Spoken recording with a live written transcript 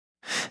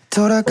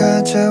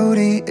돌아가자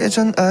우리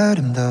예전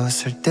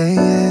아름다웠을 때에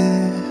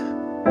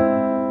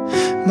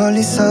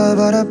멀리서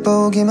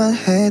바라보기만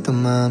해도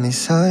마음이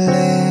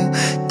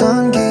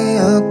설레던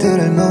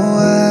기억들을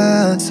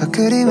모아서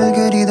그림을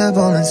그리다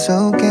보면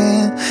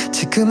속에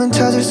지금은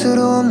찾을 수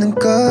없는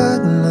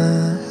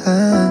것만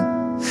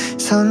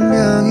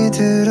선명히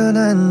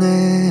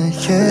드러났네.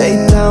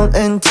 Lay down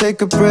and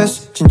take a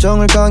breath.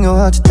 진정을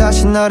강요하지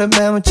다시 나를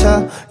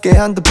매몰차게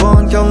한두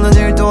번 겪는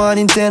일도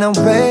아닌데 난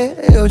왜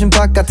요즘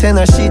바깥의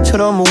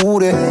날씨처럼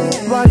우울해.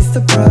 What is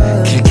the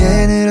problem?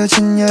 길게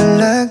늘어진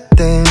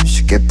연락댐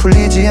쉽게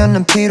풀리지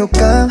않는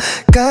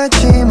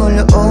피로감까지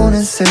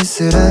몰려오는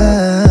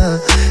쓸쓸함.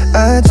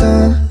 I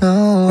don't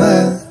know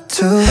how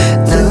to.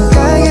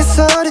 눈가에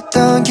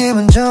서렸던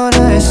기분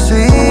전할 수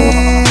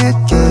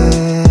있게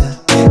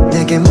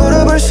내게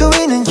물어볼 수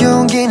있는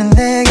용기는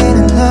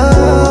내게는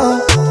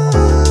no.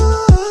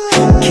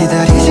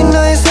 기다리지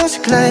너의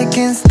소식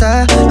like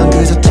insta. 넌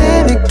그저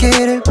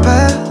재밌기를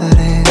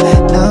바래.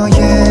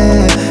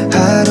 너의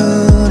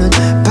하루는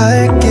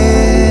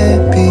밝게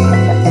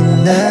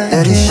빛나.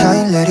 Let it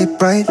shine, let it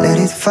bright, let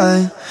it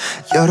fine.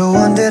 You're the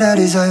one that I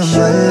desire in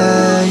my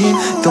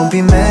life. Don't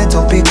be mad,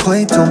 don't be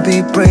quiet, don't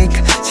be break.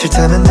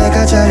 싫다면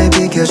내가 잘해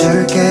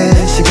비켜줄게.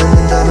 시간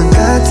된다면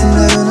같은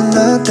하루는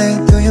어때?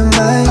 Do you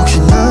mind? 혹시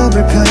너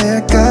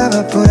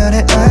불편해할까봐 불안해.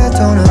 I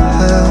don't know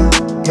how.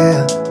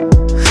 Yeah.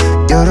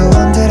 You're the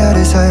one that I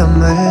desire in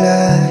my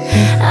life.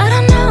 I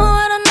don't know,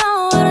 I don't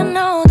know, I don't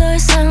know. 더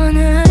이상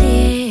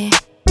오늘이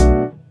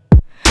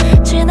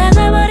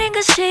지나가버린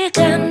그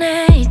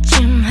시간에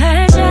잊지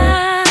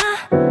말자.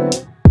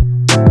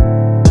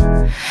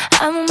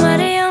 아무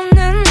말이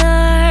없는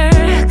널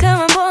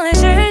그만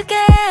보내줄게.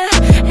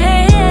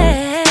 Hey,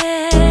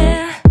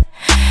 yeah.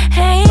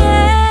 Hey,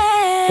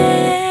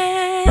 yeah.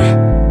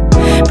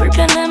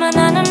 불편해만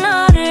하는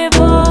너를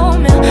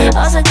보며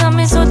어색한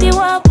미소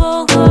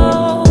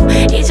띄워보고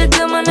이제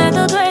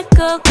그만해도 될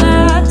것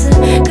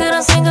같은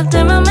그런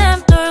생각들만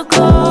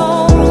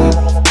맴돌고.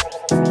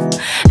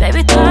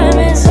 Baby time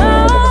is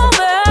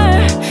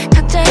over.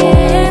 각자의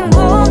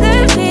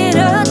행복을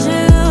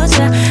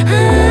빌어주자.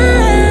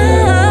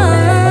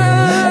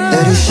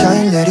 Let it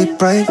shine, let it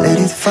bright, let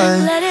it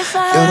fine.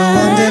 You're the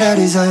one that I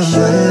desire in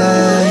my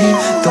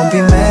life. Don't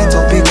be mad,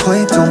 don't be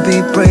quiet, don't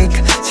be break.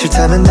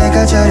 싫다면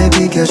내가 잘해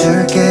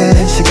비켜줄게.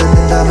 시간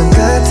된다면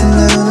같은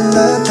하루는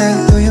어때?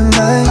 Do you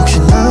mind? 혹시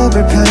너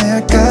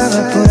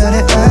불편해할까봐 불안해.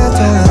 I don't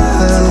know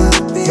how.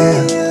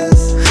 Yeah.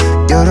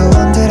 You're the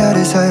one that I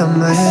desire in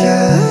my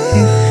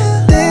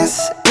life.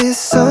 This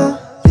is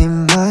only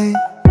my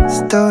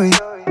story.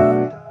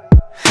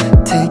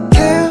 Take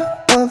care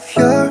of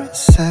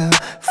yourself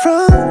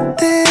from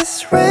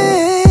this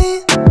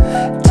rain.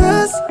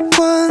 Just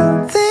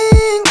one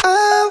thing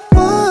I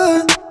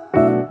want.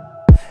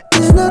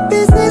 It's not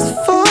business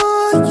for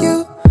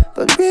you,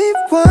 but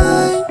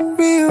rewind,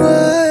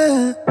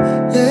 rewind,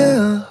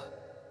 yeah.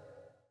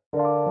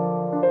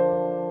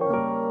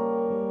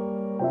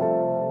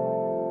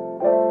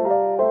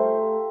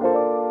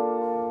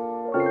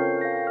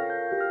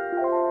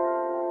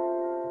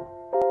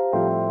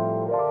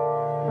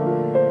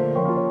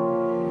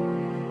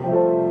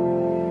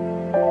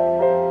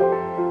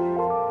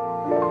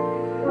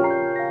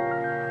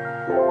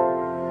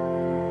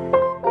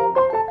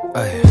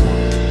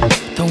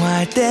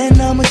 통화할 때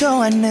너무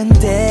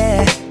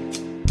좋았는데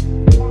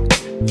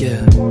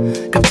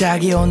yeah.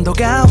 갑자기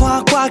온도가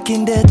확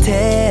바뀐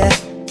듯해.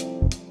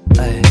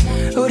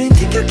 우린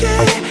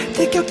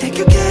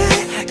티격태격해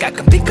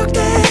가끔 삐끗해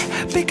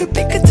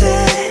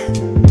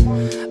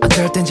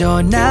어쩔 땐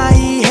전화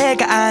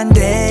이해가 안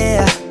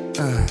돼.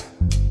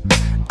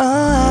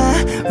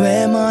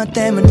 외모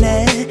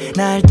때문에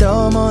날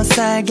또 못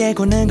살게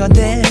구는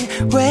건데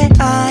왜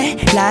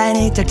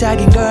라인이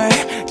짝짝인 걸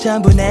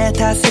전부 내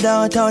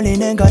탓으로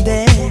돌리는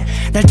건데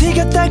날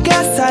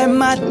튀겼다가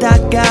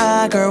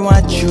삶았다가 Girl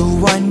what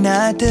you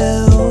wanna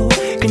do.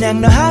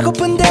 그냥 너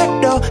하고픈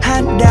대로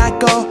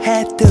한다고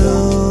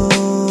해도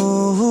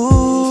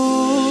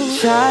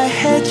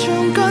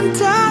잘해준 건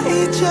다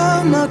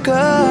잊어먹어.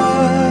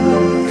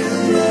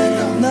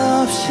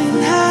 너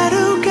없인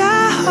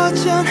하루가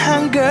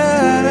허전한 걸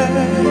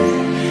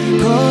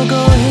보고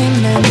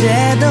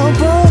있는데도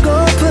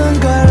보고픈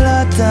걸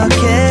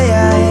어떻게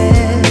해야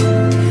해.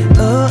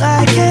 Oh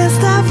I can't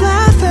stop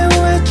laughing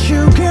with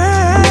you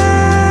girl.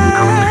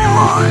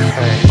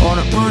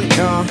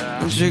 오랜만이야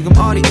넌 지금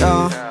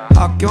어디야.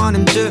 학교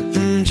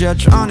아님집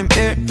지하철 아님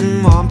일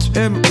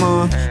아무튼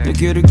 1분만 내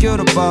귀를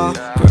기울여봐.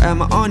 Girl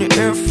am I on your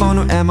earphone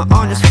or am I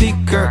on your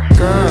speaker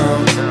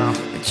girl.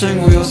 이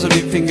친구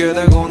요셉이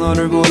핑계대고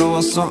너를 보러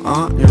왔어.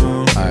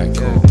 안녕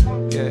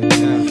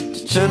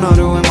지친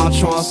하루에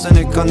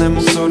맞춰왔으니까 내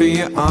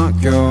목소리에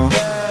안겨.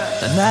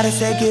 넌 나를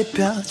세게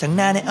펴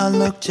장난에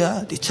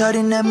얼룩져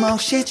뒤처리 내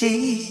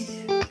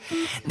몫이지.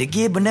 네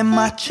기분에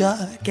맞춰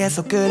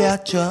계속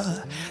그려줘.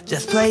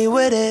 Just play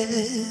with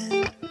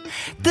it.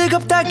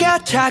 뜨겁다가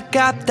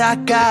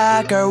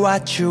차갑다가 Girl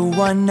what you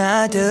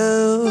wanna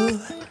do.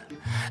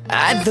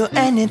 I'd do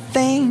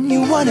anything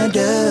you wanna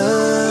do.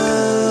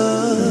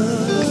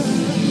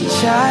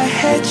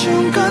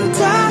 잘해준 건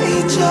다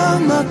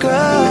잊어먹어.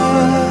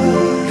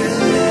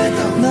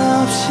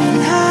 너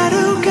없인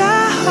하루가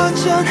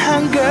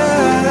허전한 걸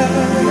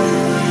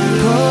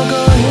보고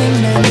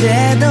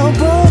있는데도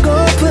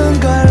보고픈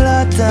걸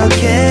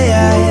어떻게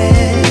해야 해.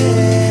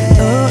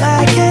 Oh,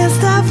 I can't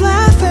stop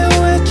laughing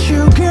with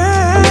you, girl.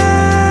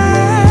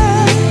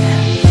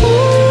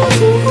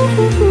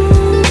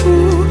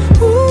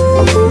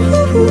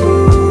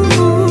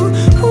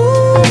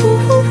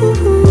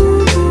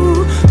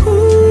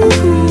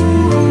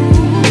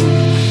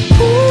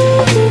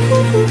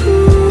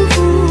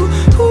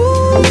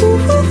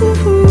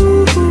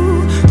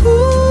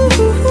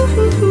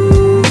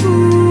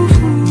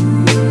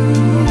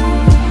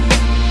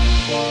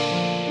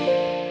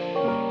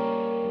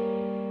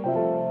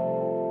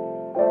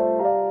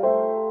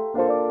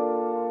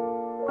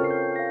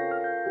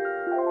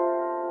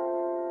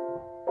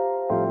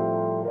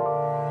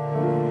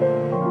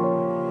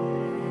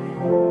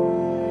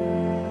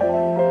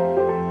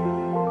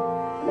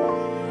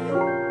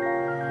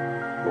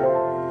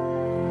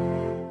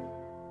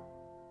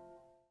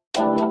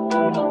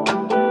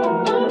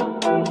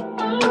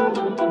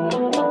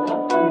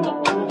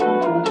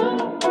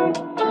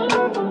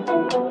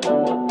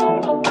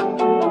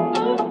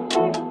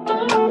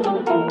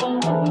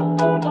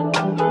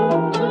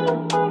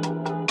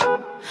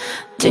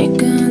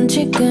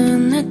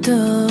 지끈지끈해도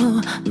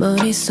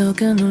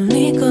머릿속은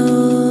울리고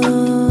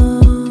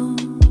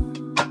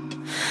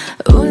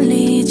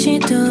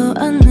울리지도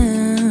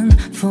않는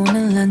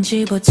폰을 안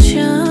집어쳐.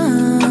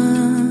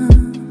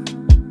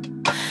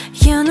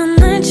 여는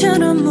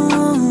날처럼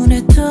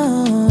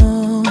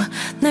우울해도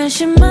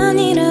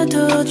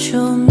날씨만이라도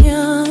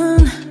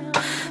좋으면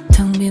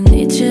텅 빈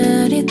이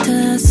자리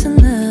탓은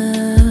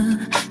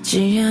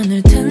나지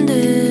않을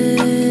텐데.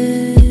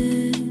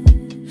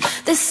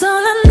 That's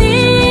all I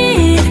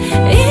need.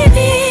 이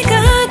비가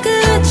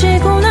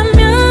그치고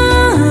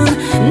나면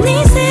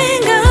네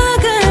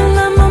생각을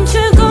난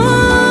멈추고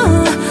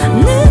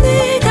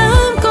눈을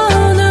감고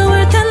누울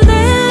텐데.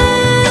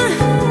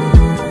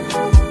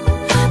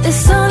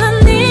 That's all I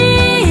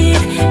need.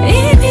 이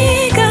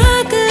비가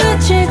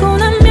그치고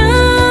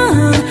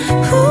나면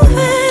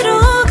후회로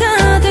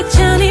가득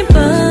찬 이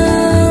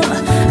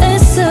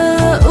밤에서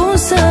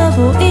웃어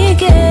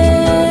보이게.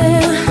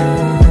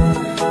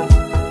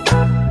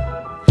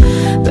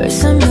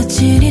 벌써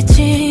며칠이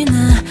지나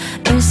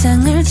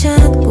일상을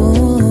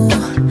찾고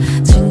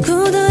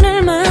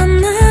친구들을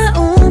만나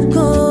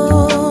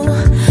웃고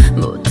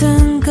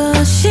모든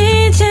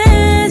것이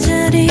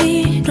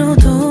제자리로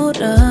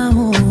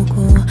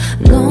돌아오고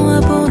너와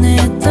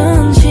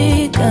보냈던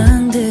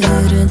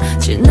시간들은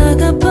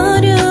지나가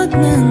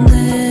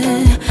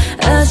버렸는데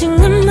아직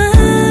내 마음은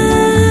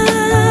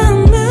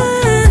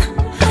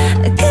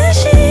그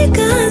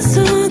시간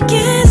속에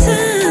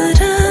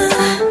살아.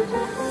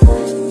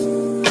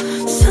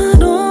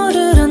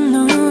 서로를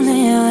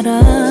한눈에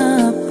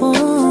알아본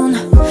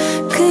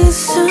그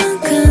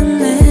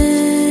순간에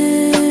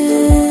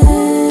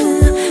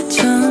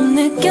처음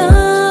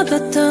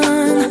느껴봤던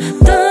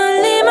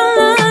떨림을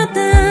나든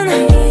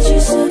잊을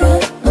수가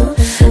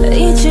없어.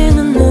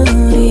 이제는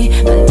우리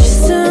만질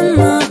순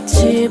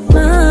없지만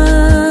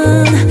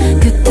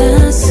그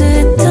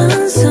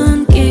따스했던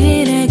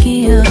손길의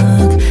기억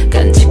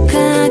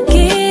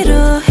간직하기로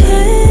해.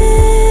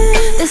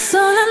 That's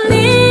all I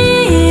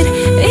need.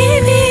 이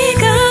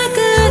비가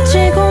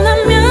그치고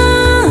나면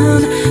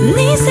네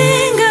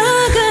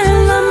생각을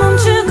난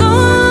멈추고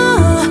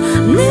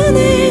눈을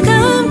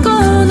감고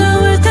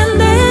누울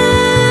텐데.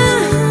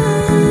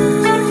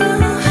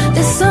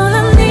 That's all I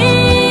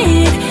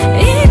need.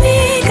 이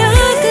비가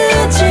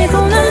그치고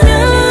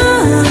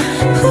나면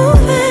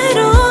후회로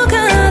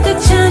가득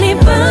찬 이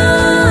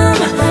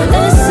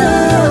밤에서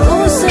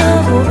웃어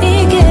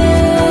보이게.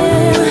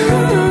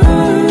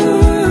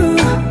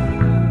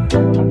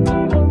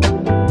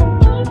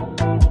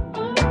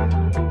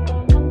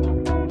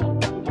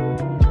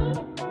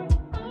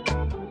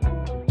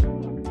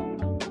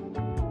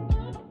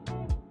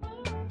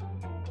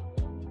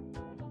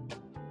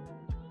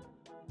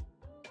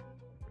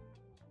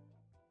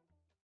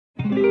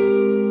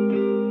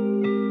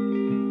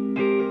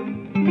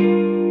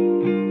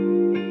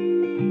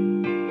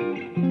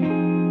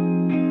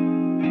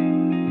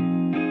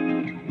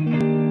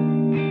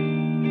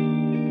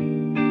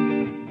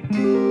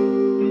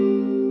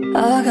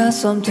 I got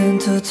something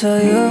to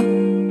tell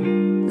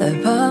you.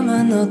 내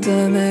밤은 너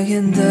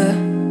때문인데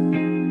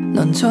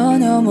넌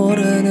전혀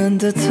모르는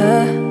듯해.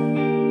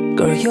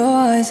 Girl, your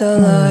eyes are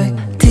like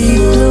deep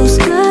blue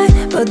sky,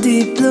 but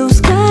deep blue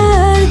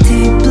sky,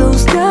 deep blue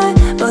sky,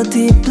 but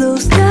deep blue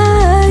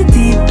sky,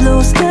 deep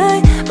blue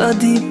sky, but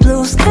deep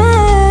blue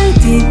sky,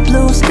 deep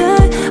blue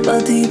sky,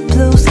 but deep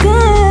blue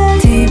sky,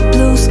 deep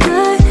blue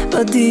sky,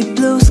 but deep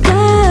blue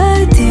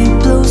sky, deep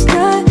blue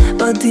sky,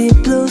 but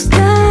deep blue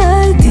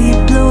sky, deep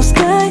blue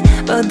sky,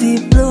 but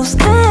deep blue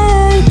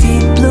sky,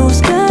 deep blue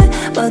sky,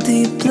 but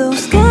deep blue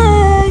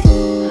sky.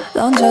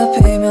 넌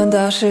잡히면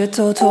다시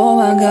또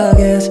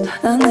도망가겠어.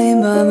 난 네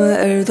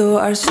맘을 1도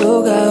알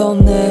수가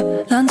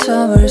없네. 난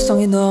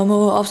참을성이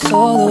너무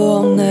없어도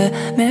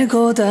없네.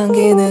 밀고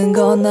당기는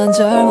건 난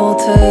잘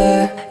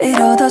못해.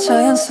 이러다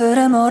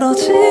자연스레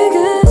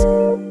멀어지겠지.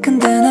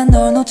 근데 난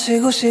널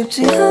놓치고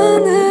싶지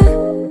않아.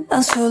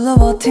 안 술로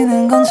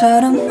버티는 건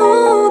잘은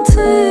못해.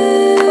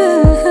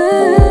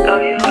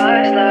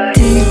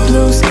 Deep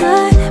blue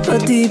sky,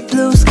 but deep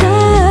blue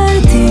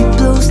sky. Deep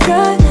blue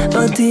sky,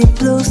 but deep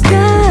blue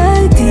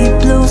sky. Deep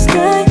blue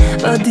sky,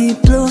 but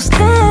deep blue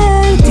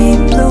sky.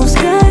 Deep blue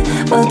sky,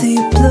 but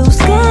deep blue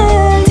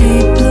sky.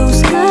 Deep blue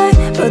sky,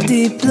 but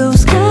deep blue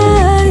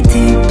sky.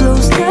 Deep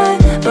blue sky,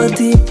 but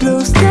deep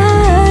blue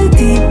sky.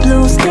 Deep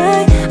blue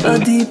sky,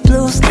 but deep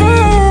blue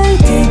sky.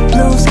 Deep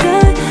blue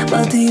sky,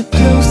 but deep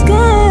blue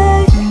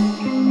sky.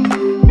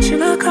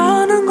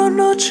 지나가는 건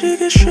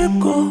놓치기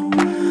쉽고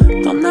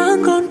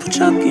떠난 건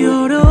붙잡기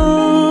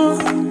어려워.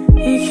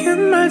 이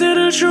긴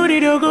말들을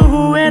줄이려고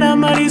후회란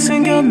말이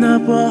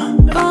생겼나봐.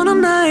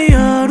 오늘 나의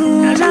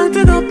하루 가장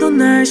뜨겁던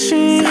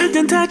날씨. 쓸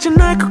땐 다친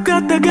날 것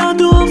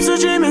같다가도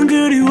없어지면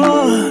그리워.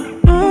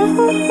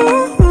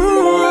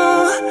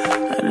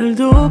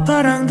 하늘도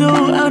바람도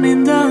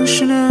아닌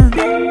당신은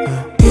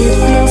Deep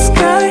blue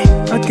sky,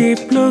 a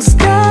deep blue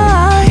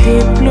sky.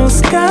 Deep blue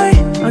sky,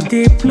 a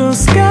deep blue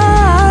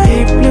sky.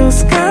 Deep blue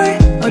sky,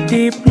 a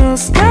deep blue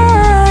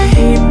sky.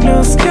 Deep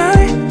blue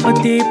sky, a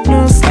deep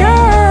blue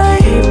sky.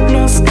 Deep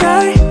blue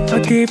sky, a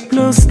deep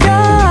blue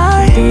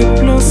sky. Deep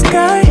blue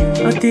sky,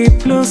 a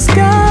deep blue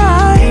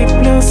sky. Deep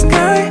blue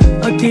sky,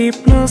 a deep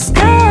blue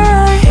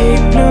sky.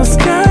 Deep blue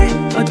sky,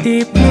 a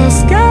deep blue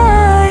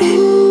sky.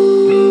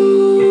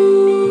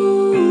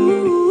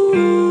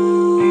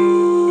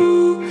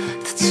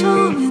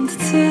 처음인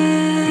듯해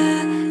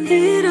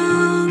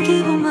이런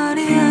기분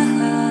말이야.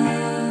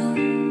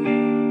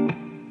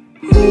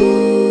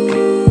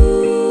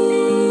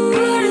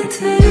 Where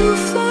did you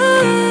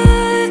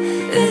fly?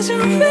 Is you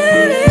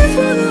ready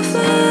for the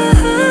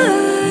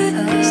flight?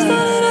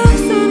 Started up,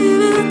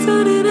 started up,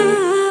 started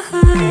up.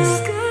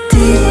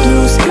 Deep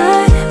blue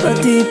sky, but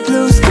deep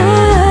blue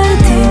sky.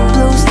 Deep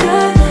blue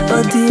sky,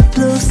 but deep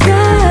blue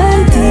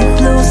sky. Deep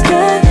blue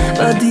sky,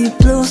 but deep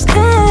blue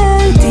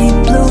sky. Deep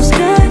blue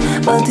sky,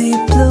 but deep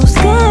blue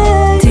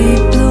sky. Deep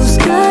blue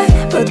sky,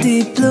 but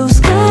deep blue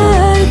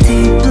sky.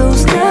 Deep blue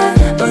sky,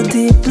 but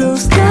deep blue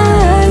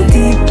sky.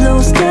 Deep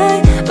blue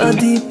sky, but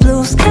deep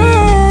blue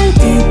sky.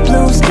 Deep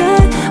blue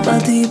sky, but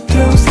deep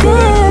blue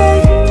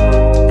sky.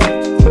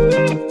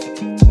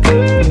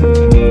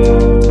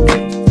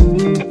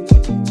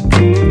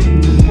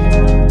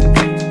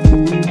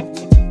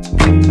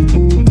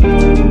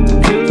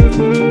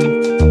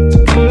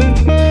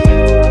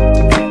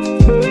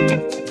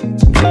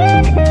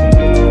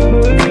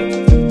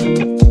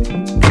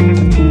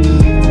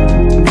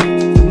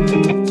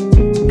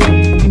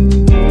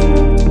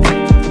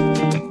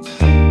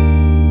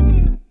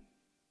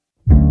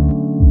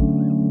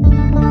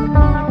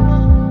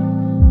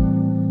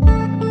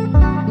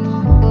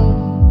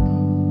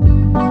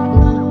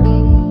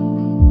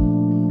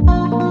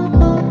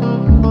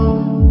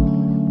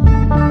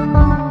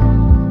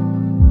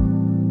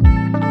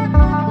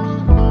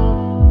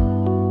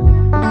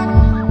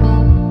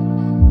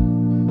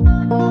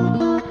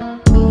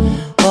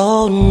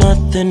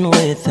 Nothing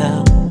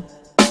without,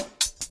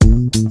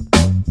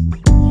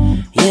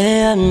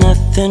 yeah,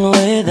 nothing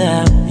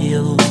without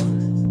you.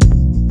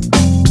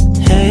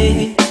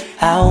 Hey,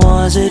 how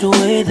was it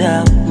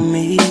without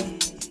me?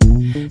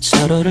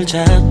 서로를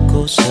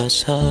잡고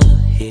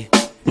서서히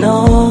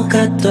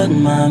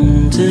녹았던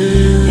맘들.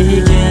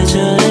 이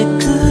계절의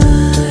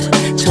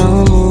끝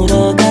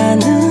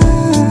저물어가는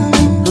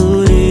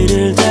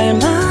우리를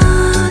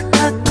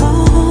닮아갔고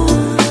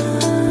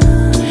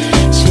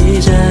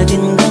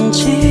시작인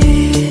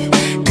건지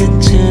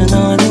끝은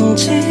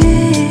어딘지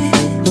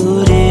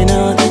우린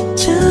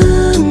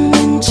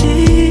어디쯤인지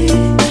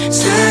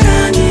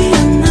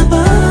사랑이었나봐.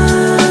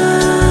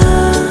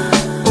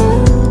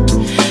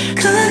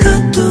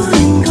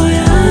 그것뿐인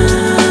거야.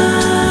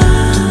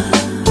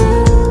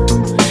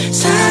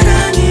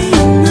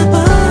 사랑이었나봐.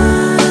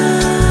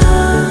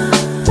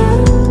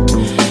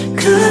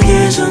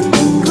 그게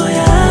전부인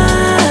거야.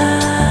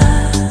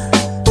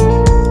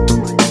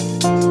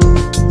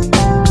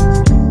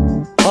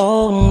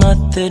 Oh,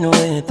 nothing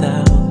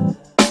without,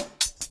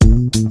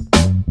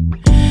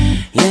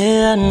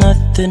 yeah,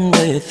 nothing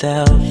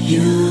without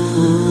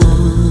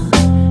you.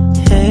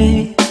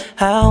 Hey,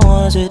 how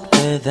was it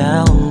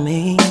without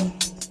me?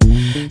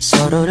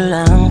 서로를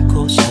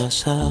안고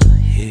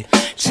서서히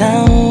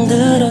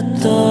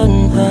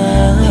잠들었던 밤.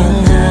 긴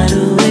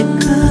하루의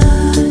끝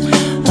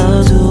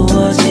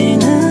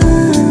어두워지는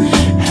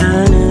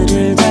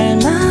하늘을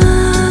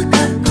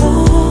닮아갔고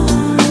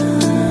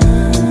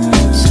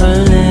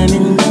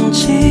설렘인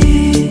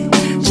건지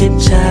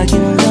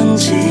집착인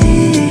건지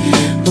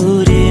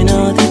우린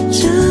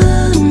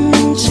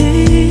어디쯤인지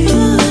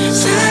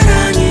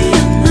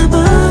사랑이었나봐.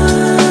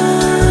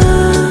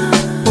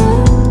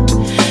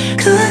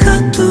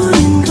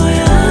 그것뿐인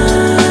거야.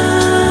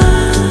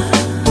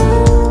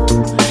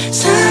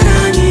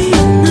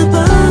 사랑이었나봐.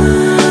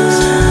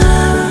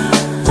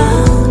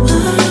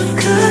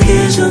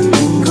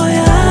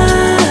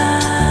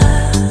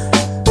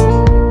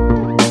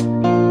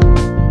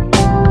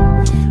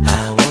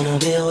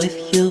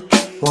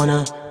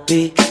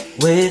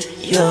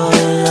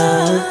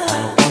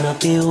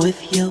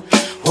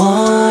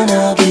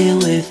 wanna be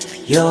with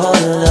your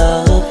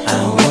love. I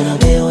wanna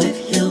be with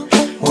you.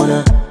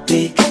 Wanna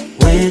be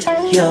with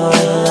your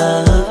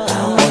love.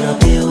 I wanna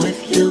be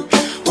with you.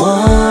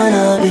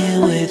 Wanna be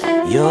with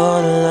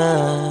your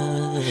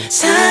love.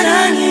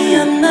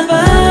 사랑이었나봐.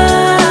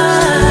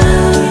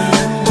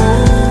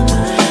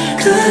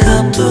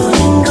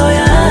 그것뿐인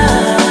거야.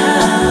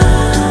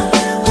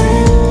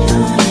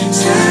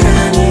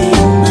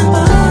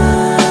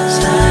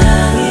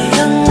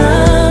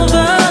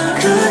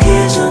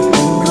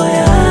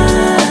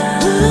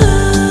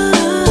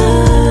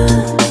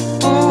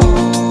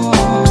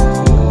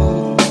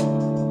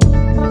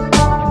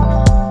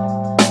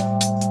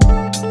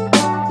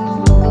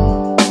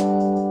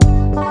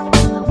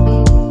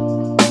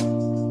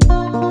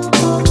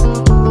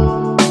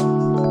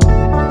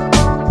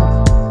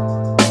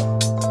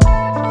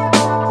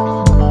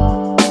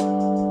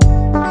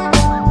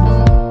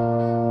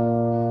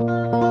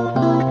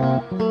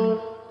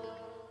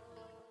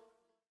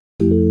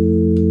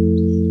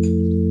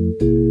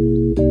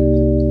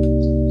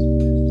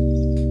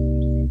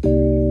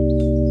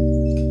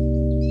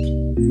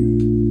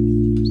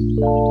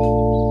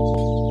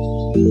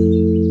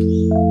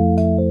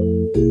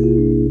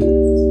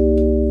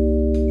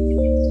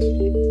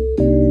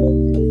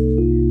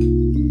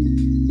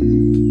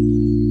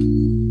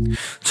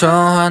 저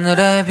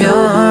하늘의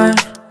별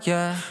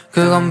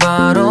그건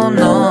바로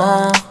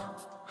너.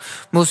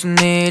 무슨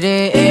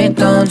일이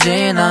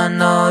있던지 난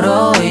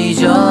너로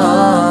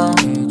잊어.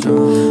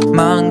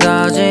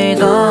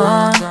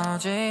 망가지던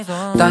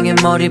땅에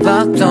머리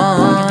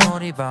박던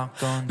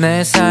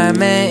내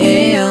삶의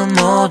이유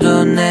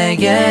모두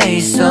내게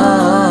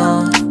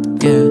있어.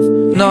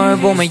 널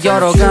보면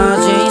여러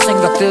가지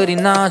생각들이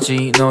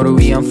나지. 너를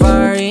위한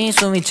fire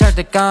숨이 찰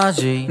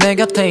때까지 내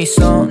곁에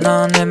있어.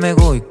 난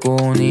헤매고 있고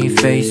네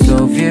face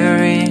of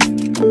fury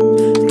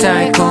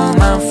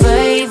달콤한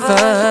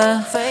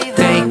flavor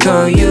They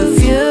call you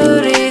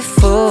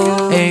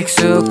beautiful.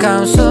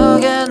 익숙함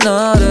속에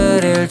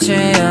너를 잃지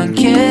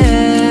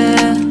않게.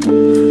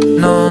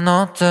 넌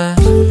어때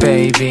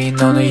baby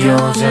너는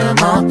요즘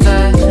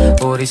어때.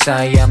 우리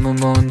사이 아무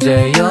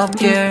문제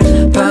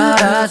없길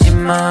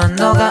바라지만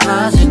너가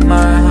아직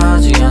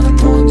말하지 않은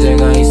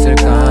문제가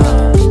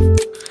있을까.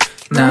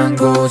 난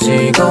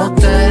고지고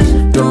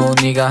때로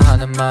네가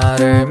하는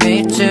말을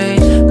믿지.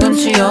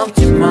 눈치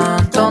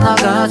없지만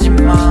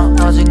떠나가지마.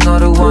 아직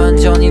너를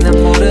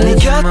완전히는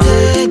모르지만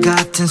네 곁에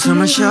같은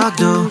숨을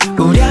쉬어도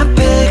우리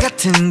앞에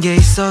같은 게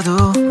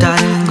있어도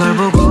다른 걸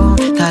보고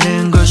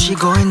다른 걸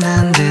쉬고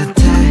있는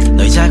듯해.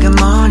 너의 작은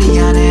머리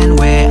안엔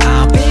왜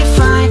I'll be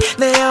fine.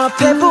 내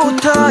옆에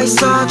붙어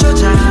있어줘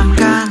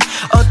잠깐.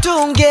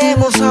 어두운 게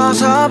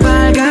무서워서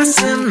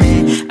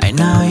밝았음에 I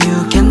know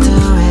you can do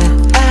it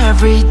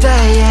every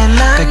day and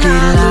night. 갈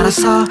길을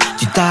알아서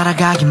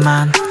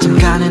뒤따라가기만.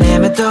 잠깐은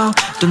헤매도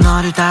또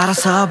너를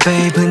따라서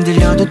babe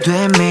흔들려도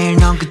돼. 매일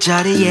넌 그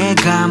자리에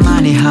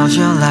가만히 how's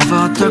your life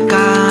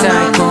어떨까.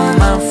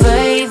 달콤한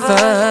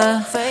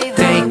flavor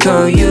They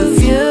call you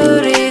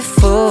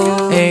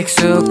beautiful.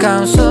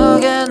 익숙함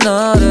속에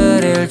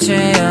너를 잃지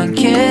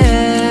않게.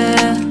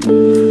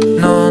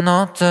 넌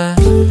어때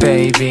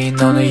baby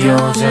너는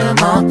요즘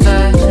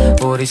어때.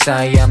 우리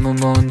사이 아무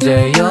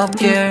문제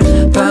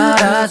없길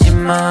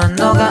바라지만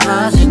너가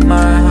아직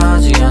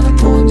말하지 않은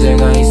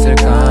문제가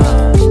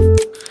있을까.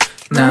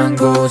 난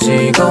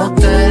고지고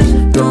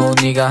때로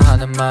네가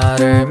하는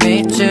말을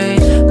믿지.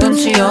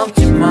 눈치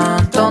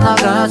없지만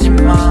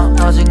떠나가지마.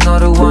 아직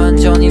너를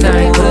완전히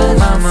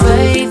달콤한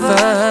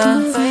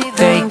flavor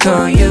They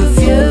call you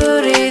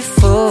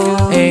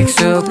beautiful.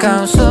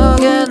 익숙함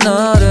속에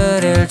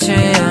너를 잃지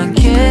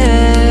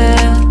않게.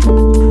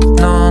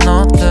 넌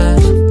어때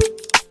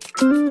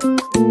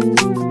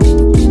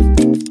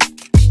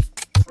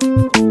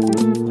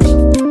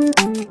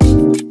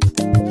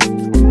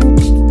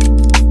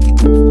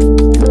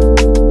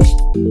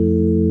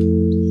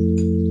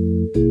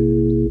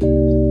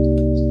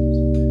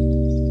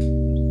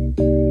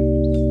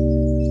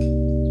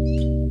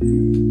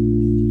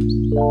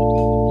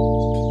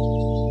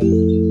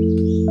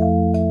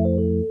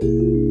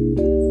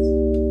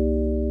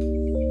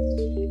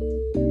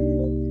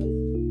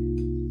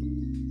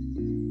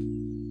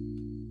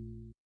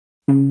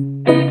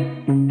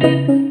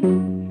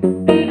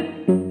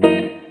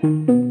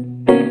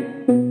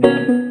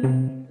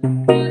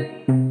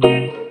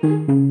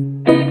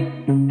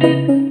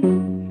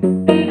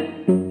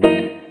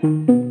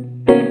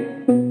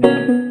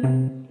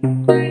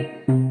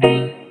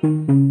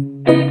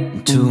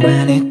Too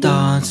many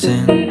thoughts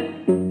in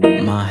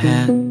my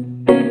head.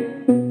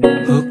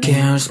 Who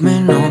cares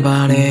man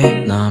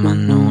nobody.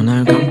 나만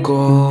눈을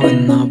감고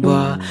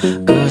있나봐.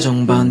 그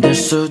정반될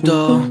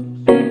수도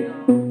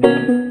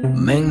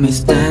Make me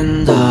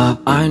stand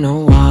up. I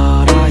know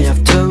what I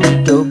have to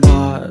do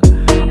but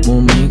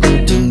몸이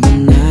굳은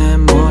내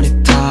머리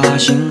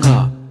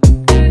탓인가.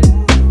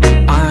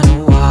 I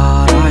know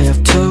what I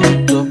have to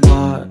do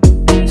but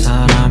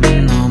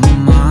사람이 너무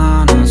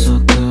많아서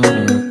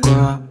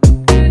그럴까.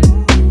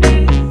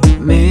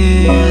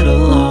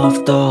 Middle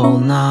of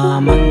the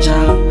나만 자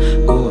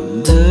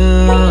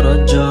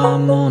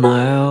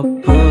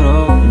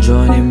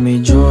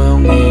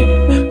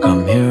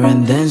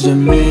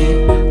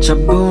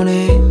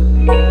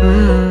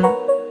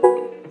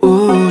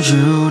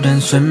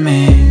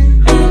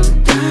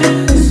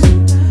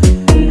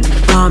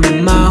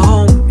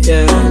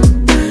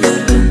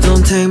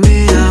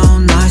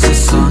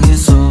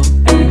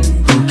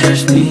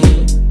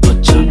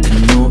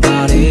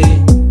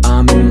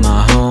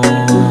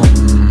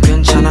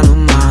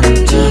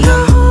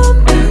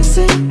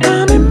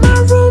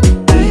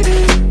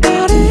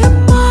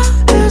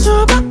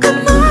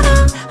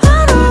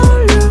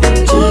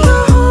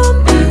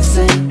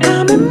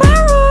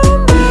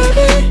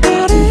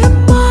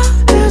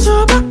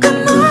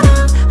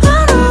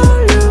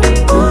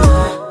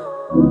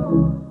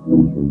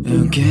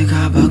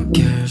윤기가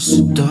바뀔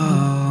수도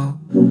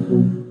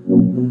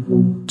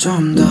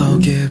좀 더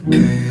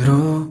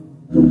깊이로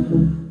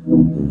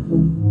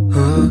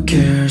Who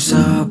cares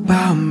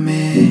about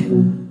me?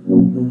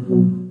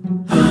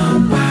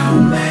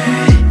 About me.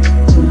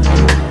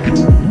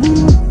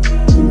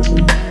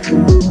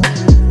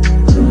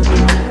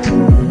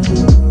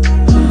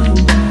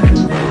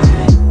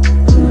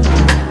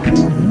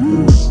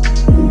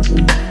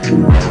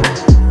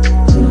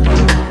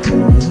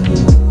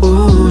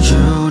 Would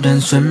you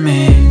dance with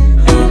me?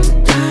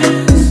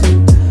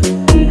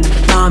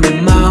 I'm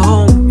in my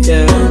home,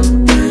 yeah.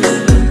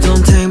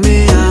 Don't take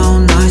me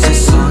out, 나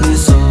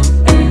세상에서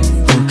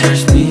Who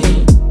cares me?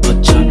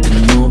 어차피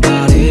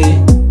nobody.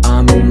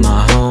 I'm in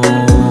my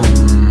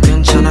home.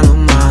 괜찮아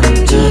너만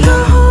없잖아.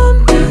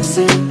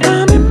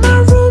 I'm in my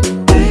room,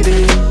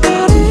 baby.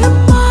 어디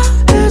엄마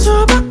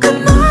해줘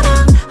밖은 나랑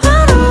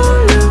안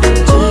어울려.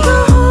 네가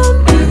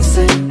home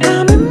dancing.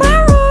 I'm in my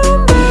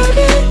room,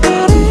 baby.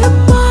 어디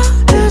엄마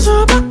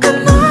해줘 밖은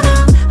나랑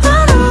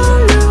안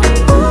어울려.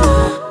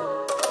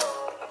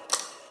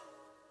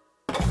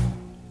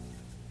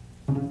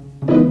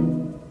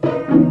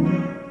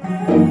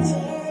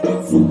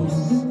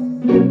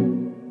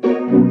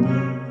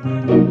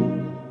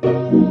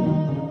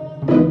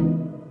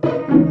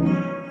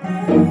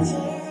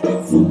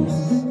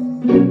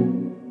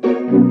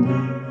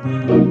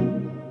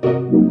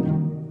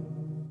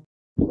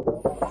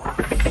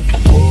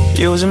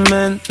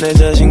 요즘엔 내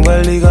자신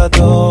관리가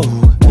더욱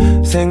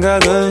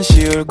생각은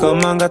쉬울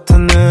것만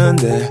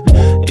같았는데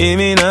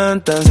이미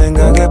난 딴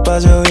생각에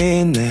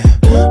빠져있네.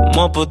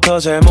 무엇부터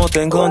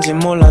잘못된 건지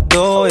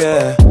몰라도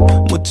yeah.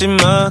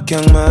 묻지마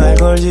그냥 말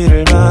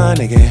걸지를 마.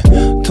 내게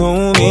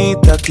도움이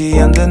딱히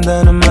안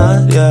된다는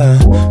말야.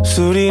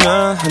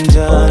 술이나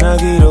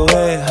한잔하기로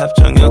해.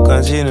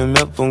 합정역까지는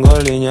몇 분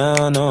걸리냐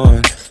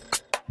넌.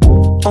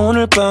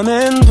 오늘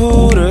밤엔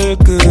불을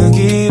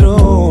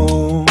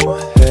끄기로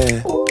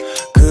해.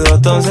 그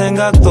어떤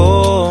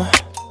생각도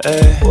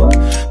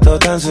더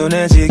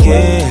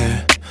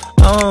단순해지길.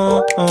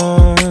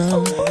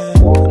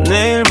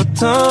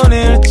 내일부턴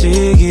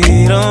일찍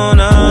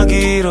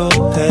일어나기로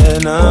해.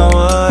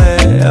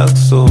 나와의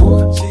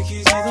약속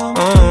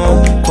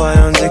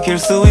과연 지킬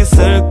수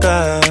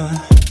있을까?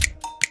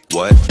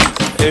 What?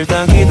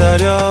 일단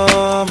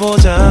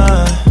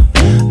기다려보자.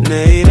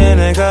 내일에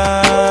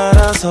내가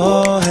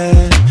알아서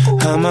해.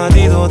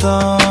 한마디도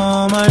더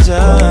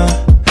말자.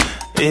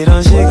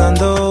 이런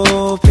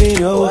시간도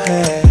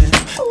필요해.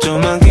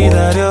 좀만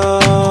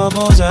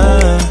기다려보자.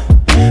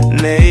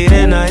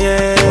 내일의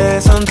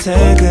나의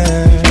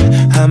선택을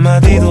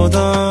한마디도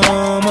더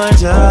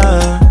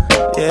말자.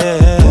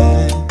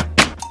 yeah.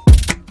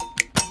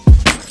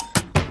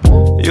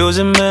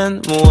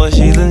 요즘엔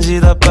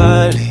무엇이든지 다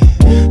빨리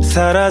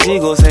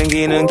사라지고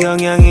생기는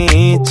경향이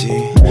있지.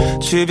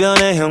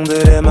 주변의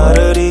형들의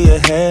말을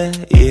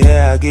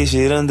이해하기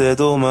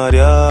싫은데도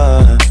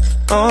말야.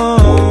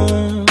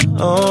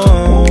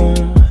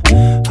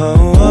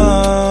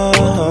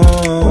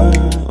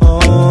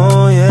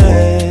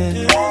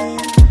 yeah.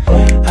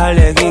 할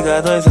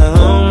얘기가 더 이상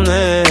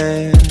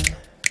없네.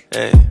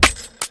 hey.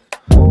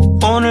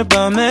 오늘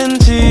밤엔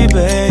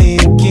집에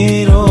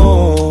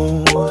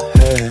있기로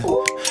해.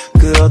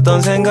 그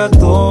어떤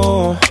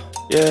생각도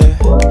yeah.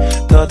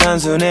 더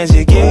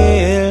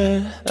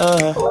단순해지길.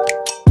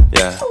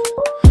 yeah.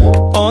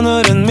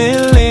 오늘은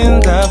밀린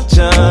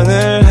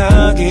답장을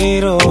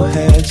하기로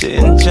해.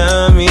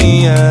 진짜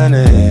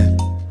미안해.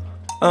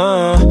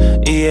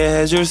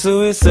 이해해줄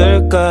수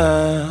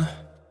있을까?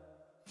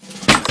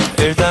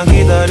 일단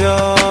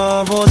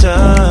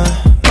기다려보자.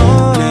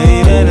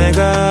 내일에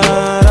내가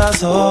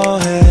알아서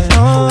해.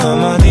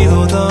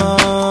 한마디도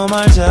더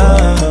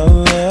말자.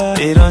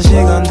 이런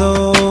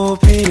시간도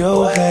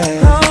필요해.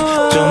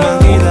 좀만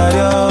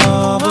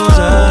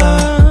기다려보자.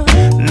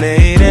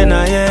 내일의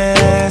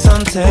나의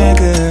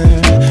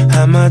선택을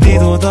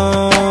한마디도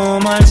더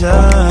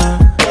말자.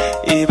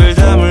 입을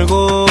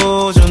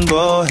다물고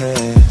존버해.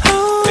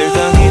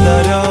 일단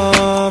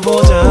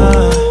기다려보자.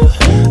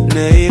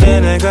 내일에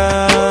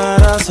내가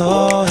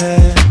알아서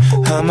해.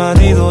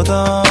 한마디도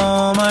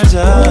더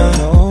말자.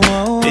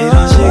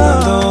 이런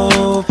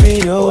시간도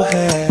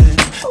필요해.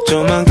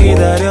 좀만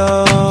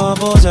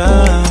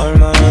기다려보자.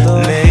 얼마나 더.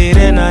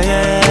 내일의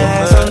나의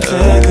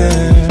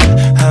선택을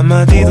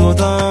한마디도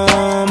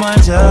더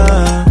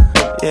말자.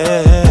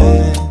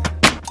 yeah.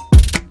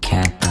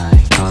 Cat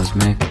Eye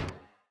Cosmic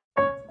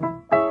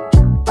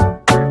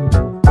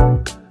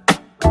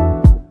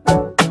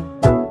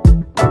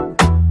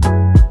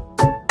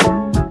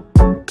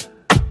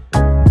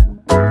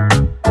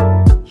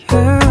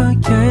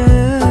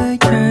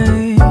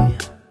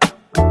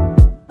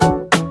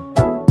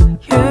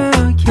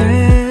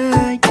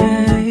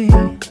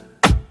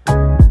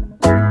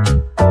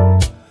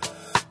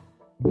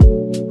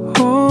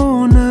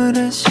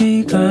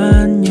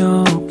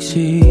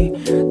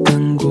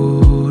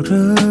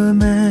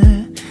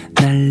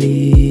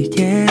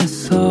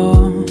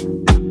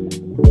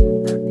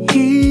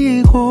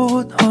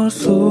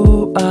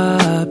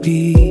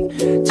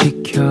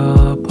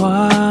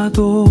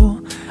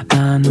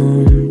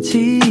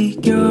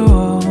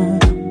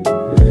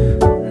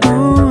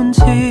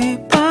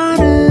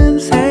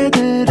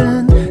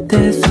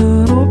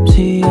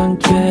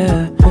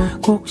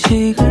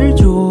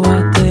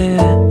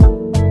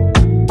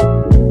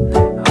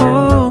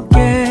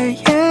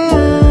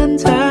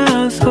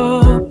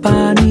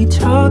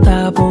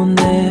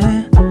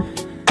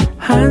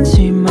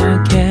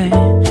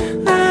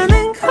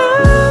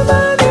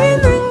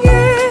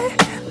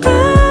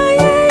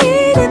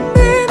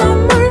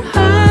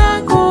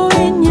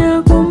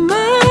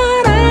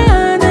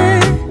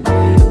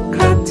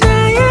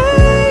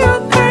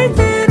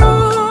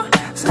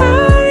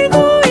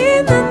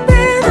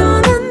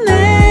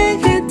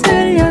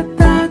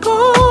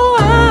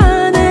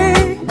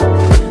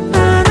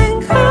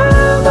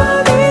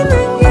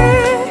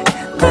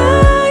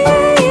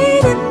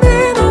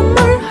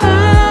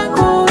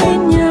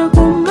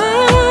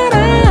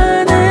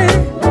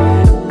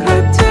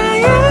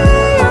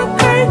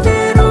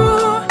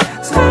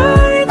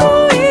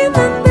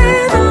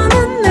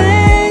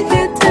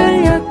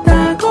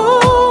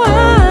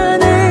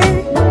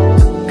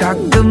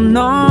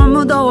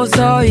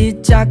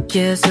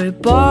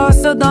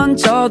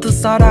던져 던져도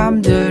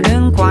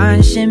사람들은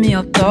관심이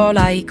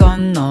없더라.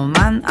 이건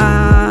너만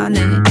아네.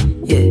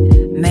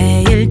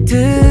 매일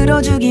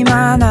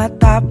들어주기만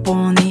하다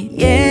보니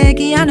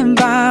얘기하는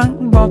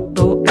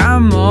방법도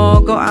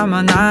까먹어.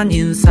 아마 난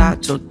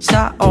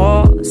인사조차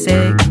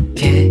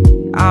어색해.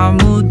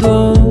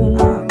 아무도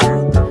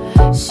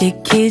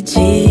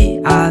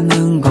시키지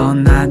않은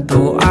건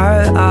나도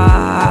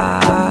알아.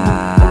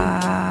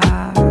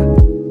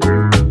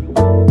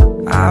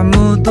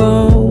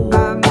 아무도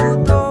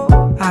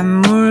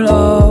안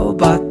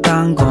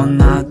물어봤단 건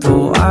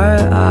나도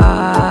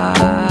알아.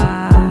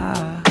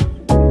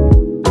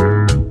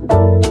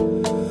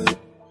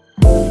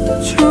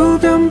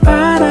 주변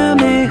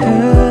바람에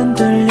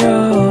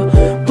흔들려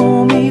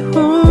몸이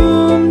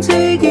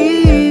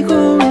움직이고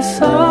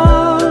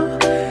있어.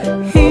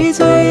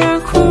 이제야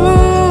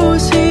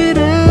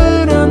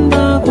후시를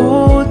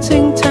한다고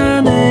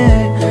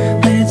칭찬해.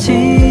 내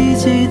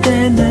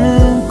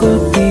지지대는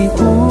꽃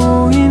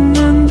피고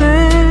있는데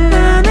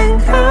나는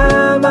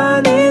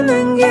가만히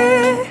있는 게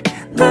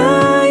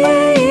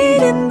나의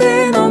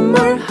일인데 넌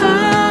뭘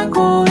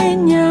하고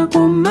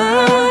있냐고 말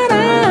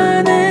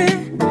안 해.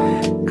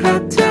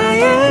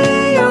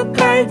 각자의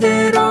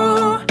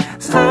역할대로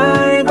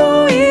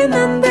살고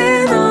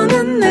있는데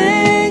너는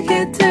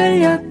내게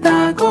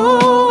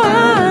틀렸다고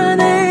안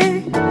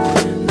해.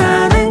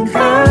 나는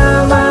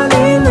가만히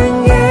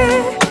있는 게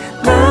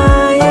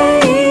나의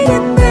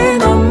일인데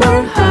넌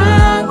뭘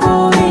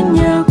하고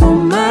있냐고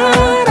말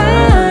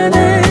안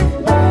해.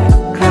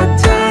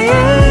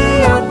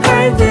 각자의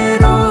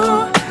역할대로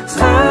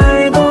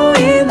살고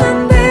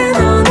있는데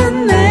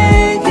너는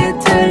내게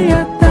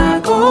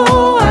틀렸다고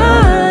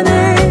안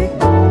해.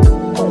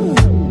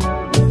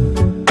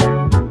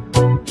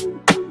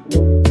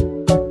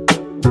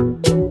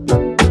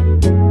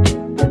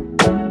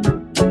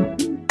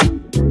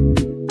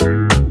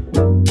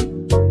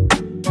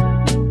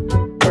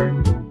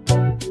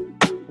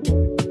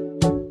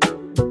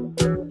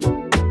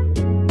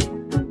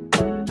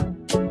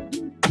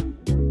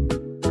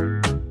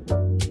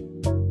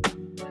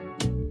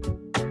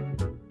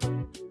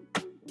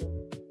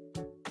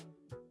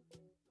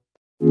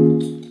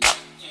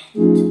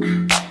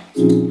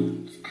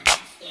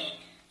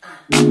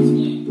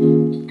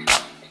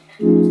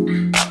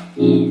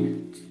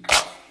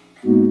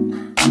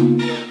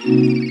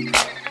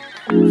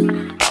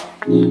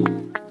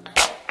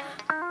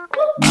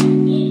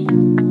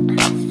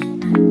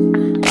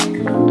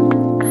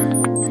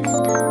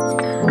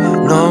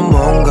 넌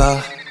뭔가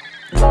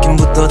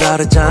느낌부터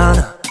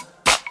다르잖아.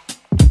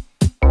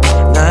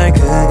 날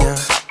그냥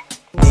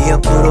네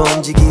옆으로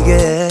움직이게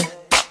해.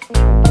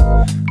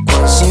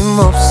 관심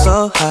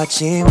없어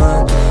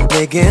하지만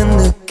내겐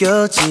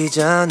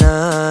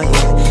느껴지잖아.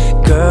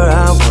 Yeah. Girl,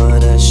 I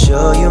wanna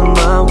show you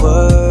my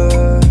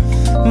world.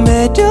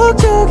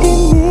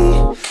 매력적인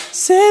네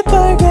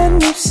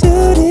새빨간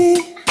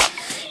입술이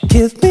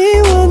Give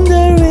me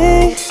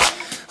wondering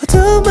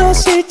어떤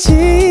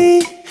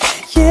맛일지.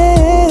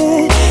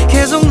 Yeah.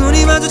 계속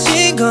눈이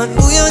마주친 건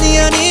우연이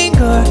아닌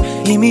걸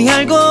이미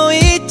알고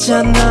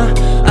있잖아.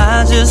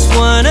 I just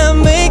wanna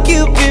make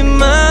you be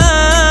mine.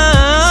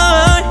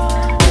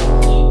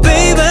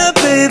 Baby,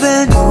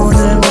 baby,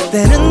 오늘 못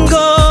되는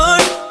걸.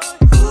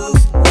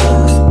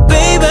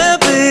 Baby,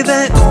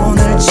 baby,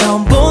 오늘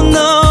처음 본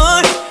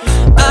널.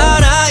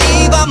 알아,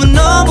 이 밤은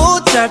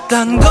너무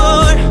짧단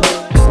걸.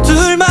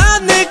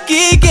 둘만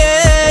느끼게.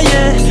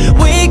 Yeah.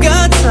 We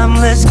got time,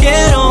 let's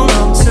get on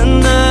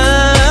tonight.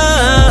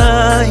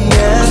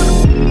 Yeah.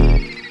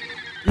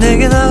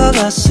 내게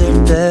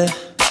다가갔을 때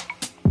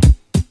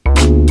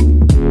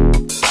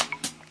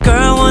Girl,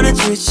 I wanna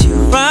treat you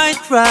right,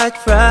 right,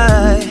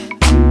 right.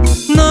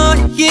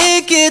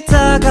 너에게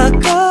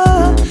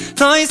다가가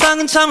더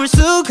이상은 참을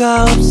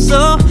수가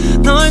없어.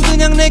 널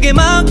그냥 내게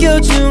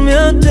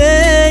맡겨주면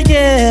돼.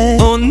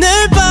 Yeah. 오늘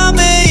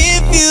밤에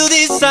if you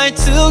decide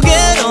to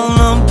get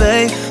on,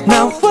 babe,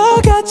 나와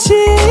같이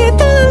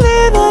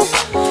달래는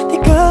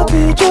네가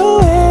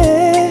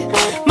필요해.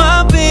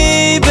 My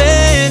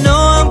baby,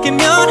 너와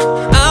함께면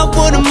I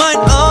wouldn't mind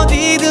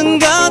어디든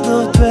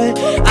가도 돼.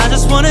 I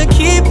just wanna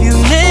keep you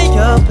내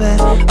옆에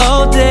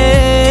all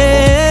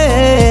day.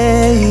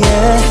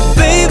 Yeah.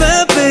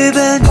 Baby,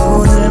 baby,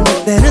 오늘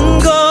못 되는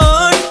걸.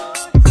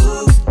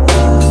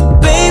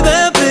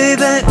 Baby,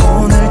 baby,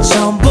 오늘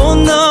처음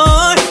본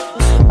널.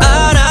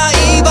 알아,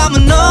 이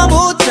밤은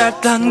너무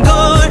짧단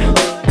걸.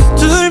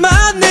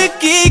 둘만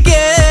느끼게.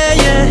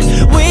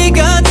 Yeah. We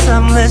got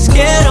time, let's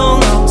get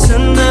on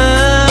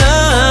tonight.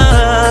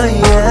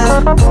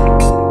 Yeah.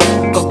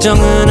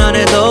 걱정은 안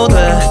해도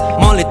돼.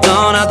 멀리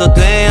떠나도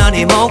돼.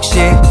 아님 혹시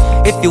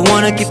If you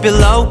wanna keep it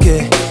low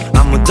key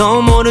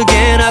아무도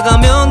모르게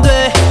나가면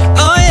돼.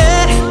 Oh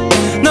yeah.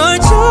 널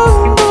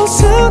처음 본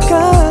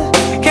순간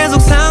계속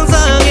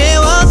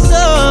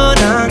상상해왔어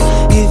난.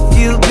 If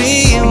you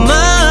be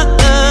mine.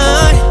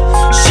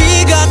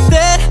 She got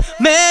that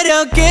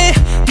매력에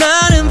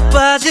나는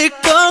빠질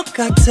것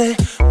같아.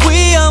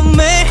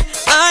 위험해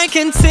I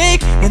can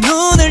take 내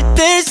눈을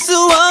뗄 수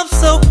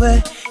없어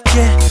왜.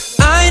 Yeah.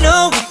 I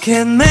know we can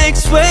can make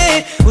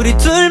sway 우리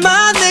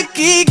둘만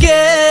느끼게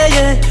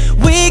yeah.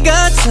 We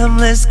got time,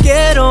 let's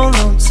get on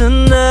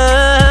tonight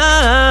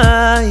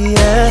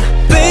yeah.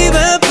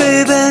 Baby,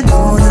 baby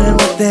오늘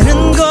못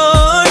되는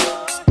걸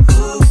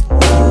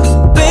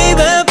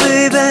Baby,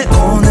 baby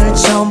오늘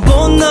처음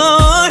본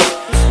널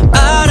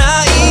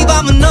알아 이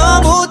밤은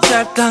너무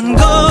짧단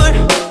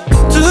걸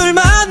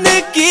둘만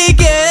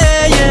느끼게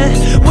yeah.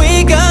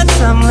 We got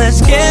time,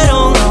 let's get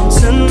on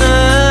tonight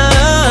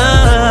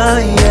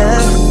yeah.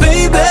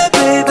 Baby,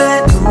 baby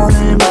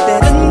오늘 못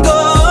되는 걸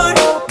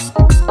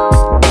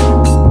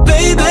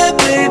Baby,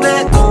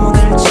 baby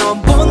오늘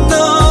처음 본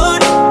널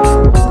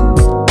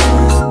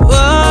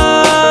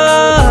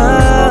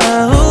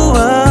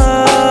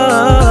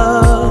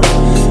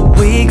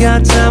We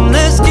got time,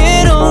 let's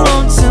get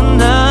on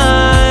tonight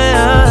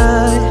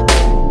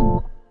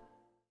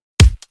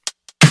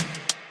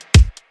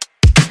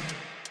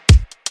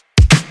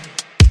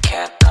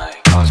Cat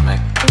Night Cosmic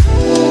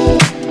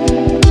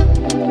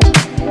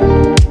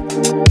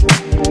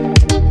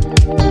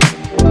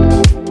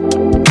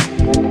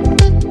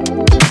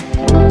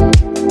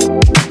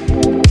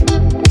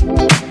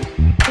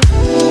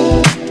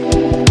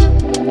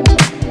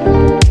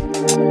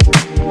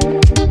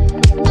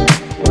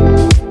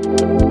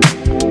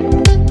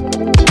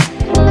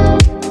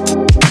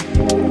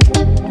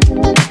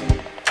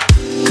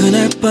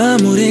그날 밤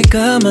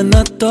우리가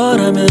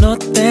만났더라면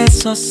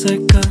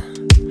어땠었을까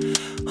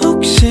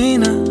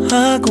혹시나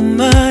하고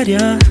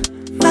말야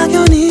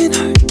막연히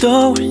널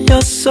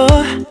떠올렸어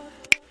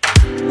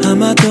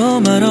아마도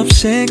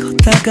말없이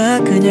걷다가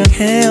그냥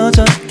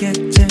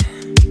헤어졌겠지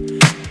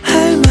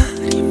할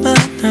말이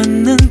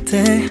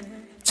많았는데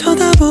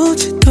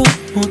쳐다보지도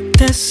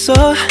못했어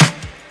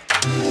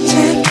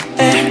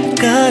집에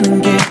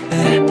가는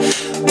길에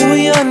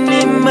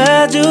우연히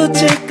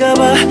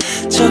마주칠까봐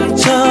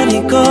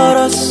천천히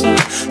걸었어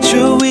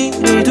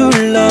주위를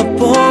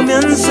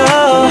둘러보면서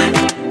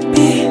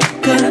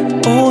비가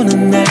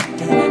오는 날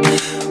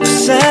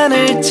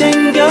우산을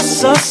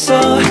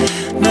챙겼었어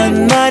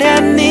난 말야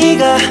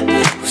네가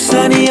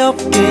우산이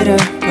없기를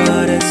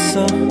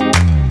바랬어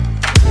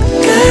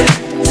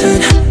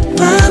같은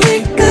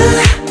맘일까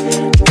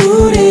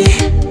우리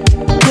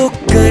꼭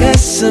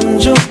그랬으면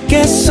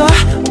좋겠어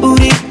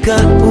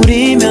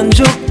우리면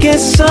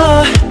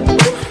좋겠어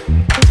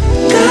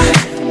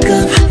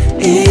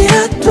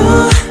가끔이라도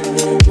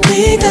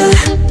네가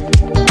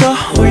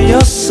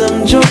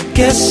떠올렸으면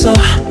좋겠어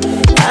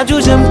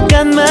아주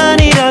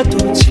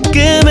잠깐만이라도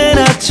지금의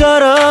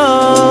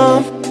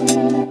나처럼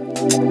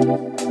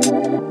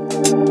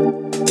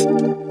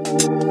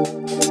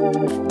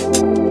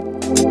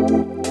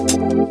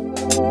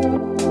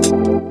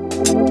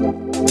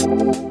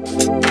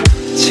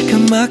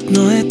지금 막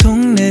너의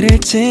동네를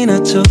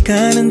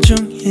지나쳐가는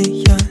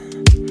중이야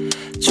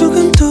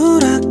조금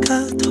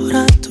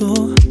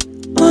돌아가더라도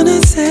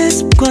어느새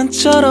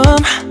습관처럼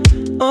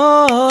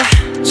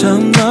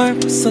처음 널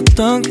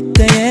봤었던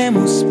그때의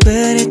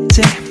모습을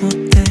잊지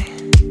못해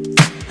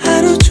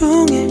하루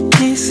종일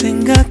네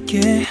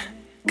생각에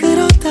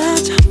그러다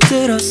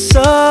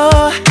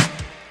잠들었어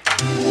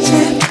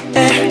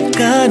집에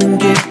가는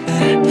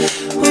길에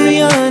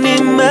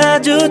우연히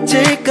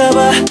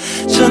마주칠까봐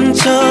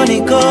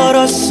천천히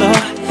걸었어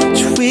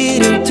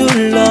주위를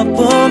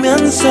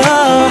둘러보면서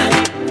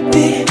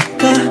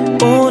비가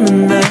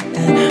오는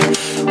날엔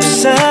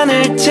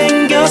우산을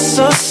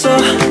챙겼었어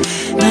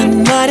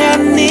난 말야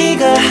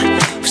네가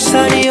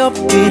우산이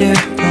없기를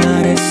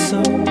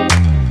바랬어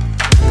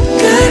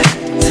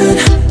같은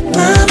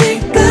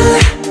맘일까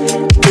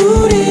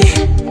우리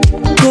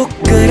꼭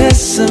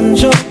그랬으면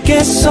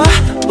좋겠어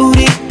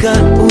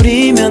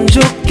우리면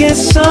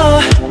좋겠어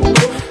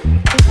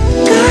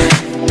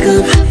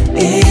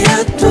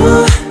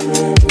가끔이라도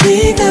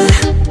네가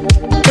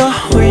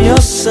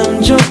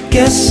떠올렸으면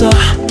좋겠어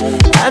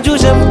아주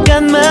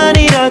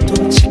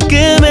잠깐만이라도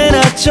지금의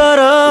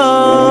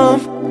나처럼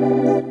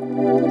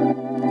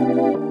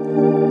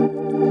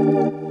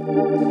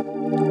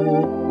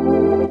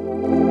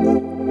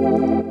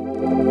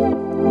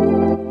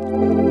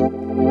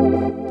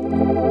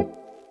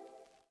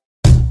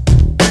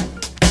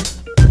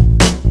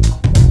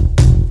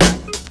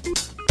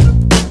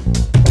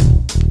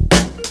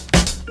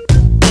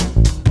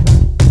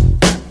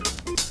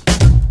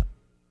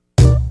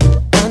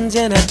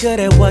언제나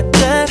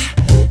그래왔듯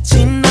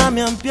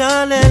지나면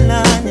별일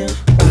아냐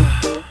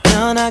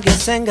편하게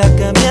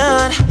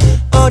생각하면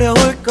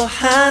어려울 거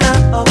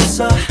하나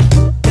없어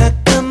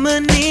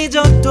가끔은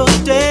잊어도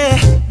돼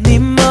네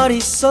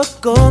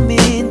머릿속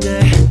고민들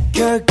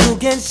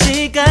결국엔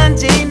시간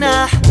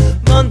지나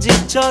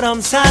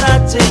먼지처럼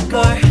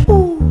사라질걸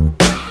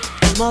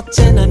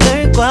멋진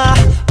하늘과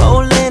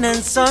어울리는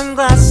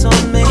선글라스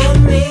on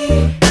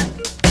me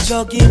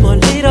저기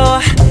멀리로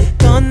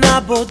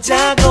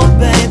떠나보자고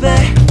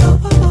baby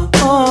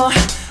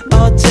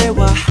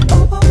어제와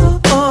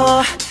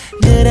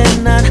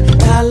오늘은 난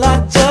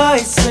달라져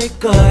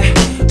있을걸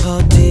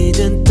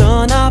어디든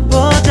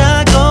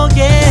떠나보자고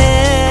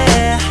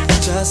yeah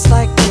Just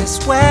like this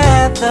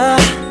weather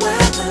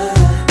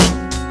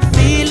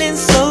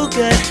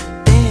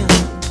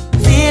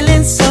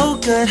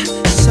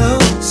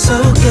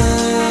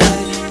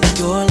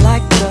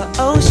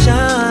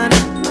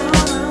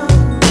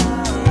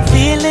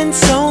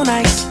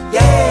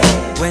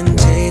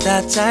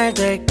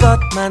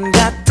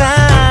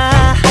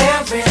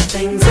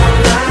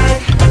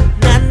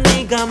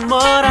네가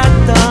뭘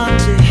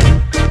하던지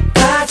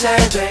다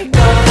잘 될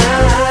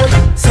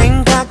거란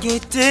생각이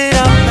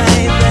들어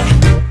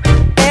baby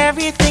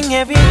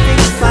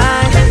Everything's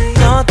fine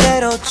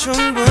너대로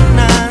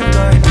충분한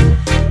걸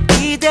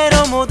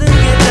이대로 모든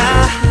게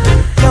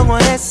다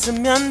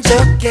영원했으면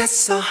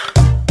좋겠어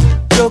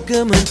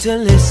조금은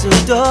들릴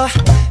수도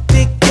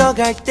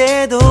비껴갈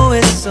때도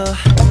있어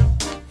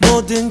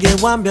모든 게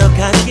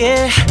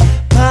완벽하길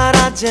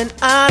바라진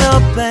않아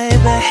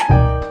baby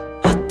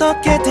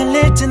어떻게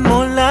들릴진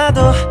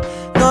몰라도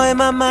너의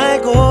맘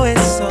알고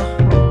있어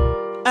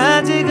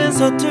아직은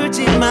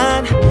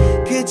서툴지만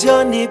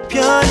그저 네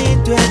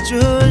편이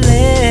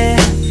돼줄래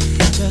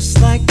Just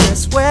like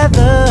this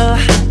weather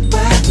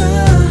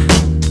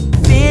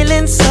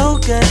Feeling so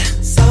good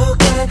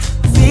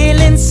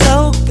Feeling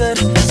so good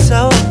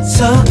So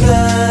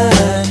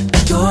good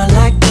You're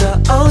like the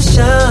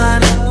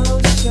ocean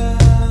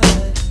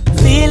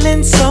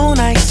Feeling so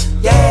nice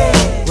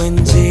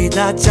왠지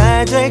다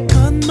잘 될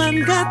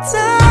것만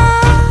같아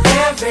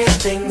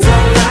Everything's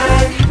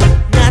alright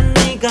난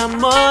네가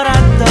뭘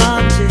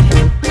하던지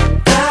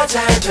다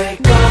잘 될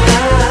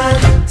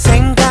거란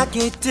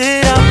생각이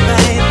들어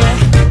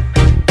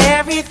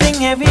baby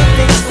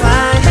Everything's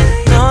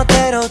fine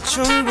너대로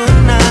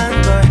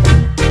충분한 걸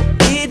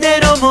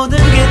이대로 모든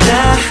게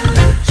다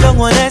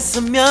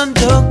영원했으면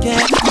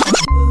좋겠어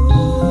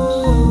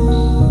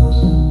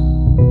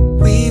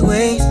We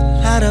waste a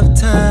lot of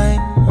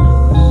time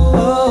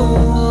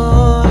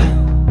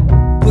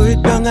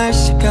불평할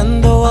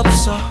시간도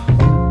없어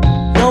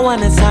너와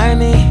내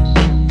삶이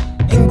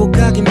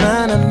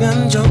행복하기만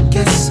하면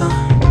좋겠어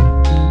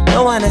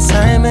너와 내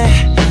삶에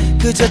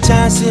그저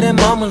자신에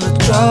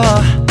머물러줘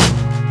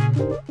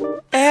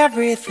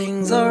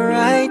Everything's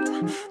alright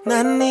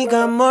난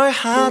네가 뭘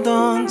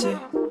하던지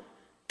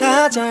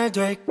다 잘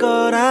될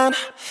거란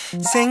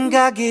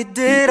생각이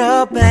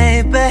들어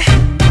baby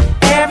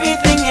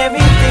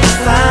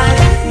Everything's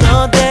fine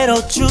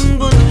너대로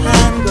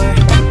충분한 걸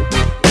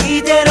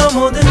이대로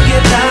모든 게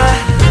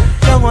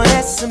다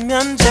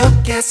영원했으면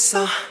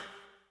좋겠어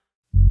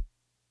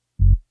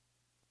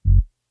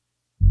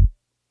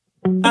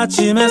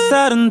아침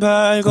햇살은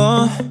밝고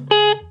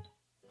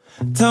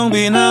텅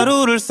빈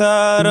하루를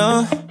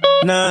살아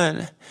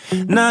난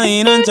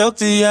나이는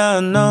적지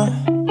않아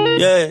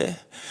yeah.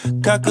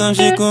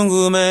 가끔씩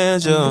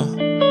궁금해져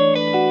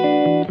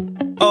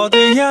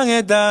어딜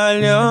향해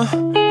달려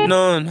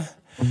넌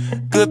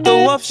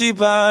끝도 없이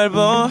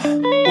밟아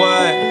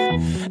Why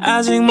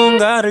아직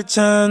뭔가를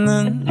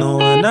찾는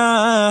너와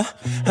나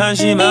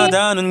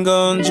한심하다는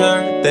건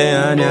절대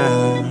아냐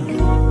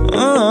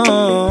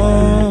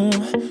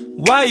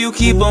Why you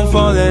keep on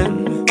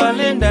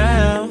falling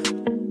down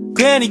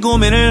괜히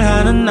고민을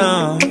하는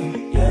너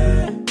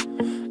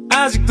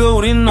아직도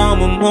우린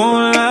너무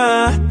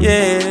몰라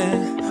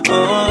yeah.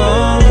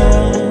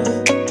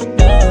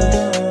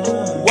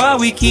 Why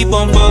we keep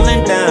on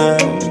falling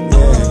down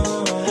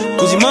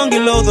굳이 먼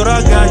길로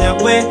돌아가냐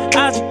왜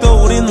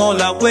아직도 우린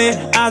몰라 왜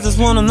I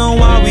just wanna know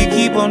why we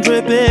keep on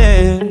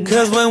tripping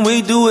Cause when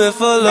we do it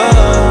for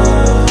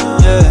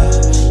love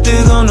yeah.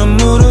 뜨거운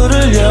눈물을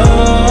흘려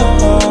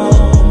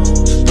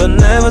But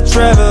never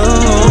travel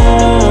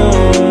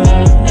alone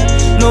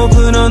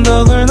높은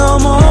언덕을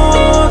넘어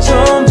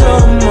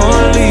점점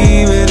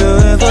멀리 We do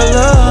it for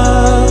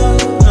love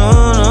No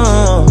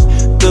no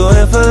Do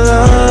it for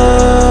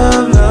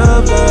love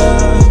Love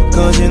love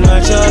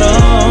거짓말처럼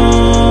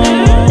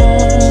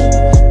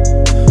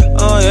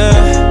Oh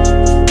yeah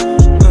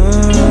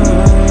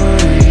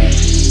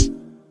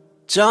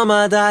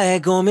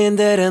저마다의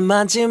고민들은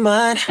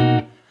많지만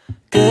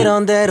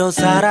그런 대로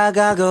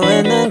살아가고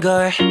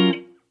있는걸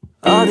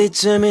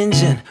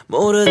어디쯤인진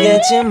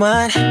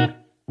모르겠지만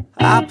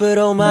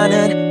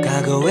앞으로만은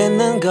가고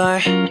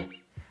있는걸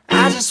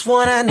I just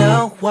wanna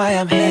know why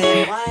I'm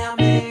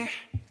here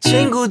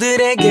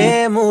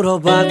친구들에게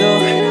물어봐도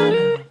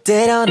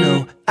They don't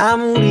know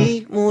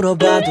아무리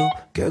물어봐도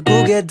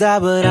결국에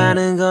답을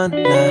아는 건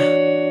나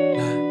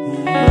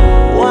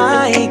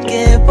Why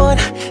keep on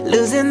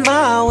losing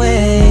my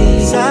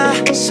way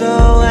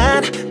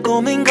사소한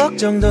고민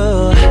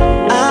걱정도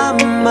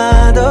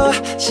아마도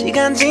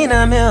시간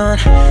지나면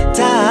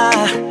다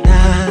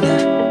나나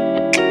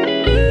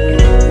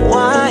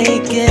Why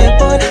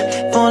keep on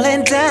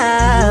falling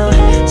down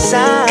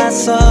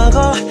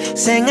사서고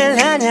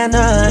생을하냐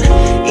넌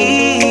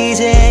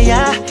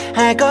이제야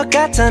할 것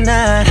같아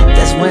난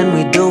That's when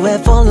we do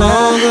it for love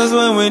Oh, that's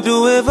when we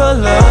do it for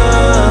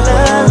love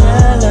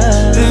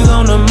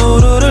뜨거운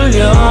눈물을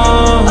흘려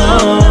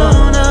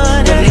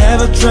But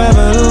never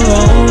travel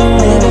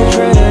alone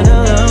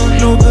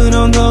높은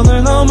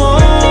언덕을 넘어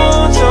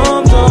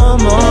점점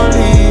멀리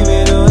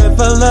We do it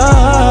for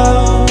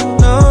love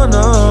No,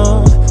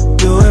 no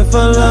Do it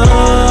for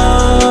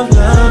love,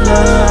 love,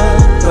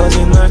 love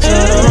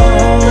거짓말처럼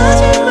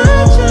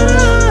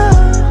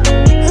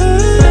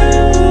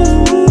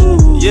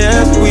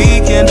Yes,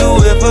 we can do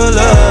it for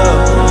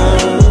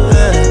love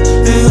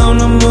뜨거운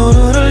눈물을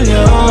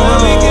흘려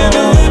We can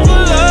do it for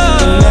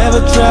love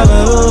Never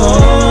travel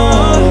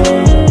alone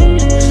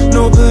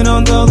높은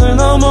언덕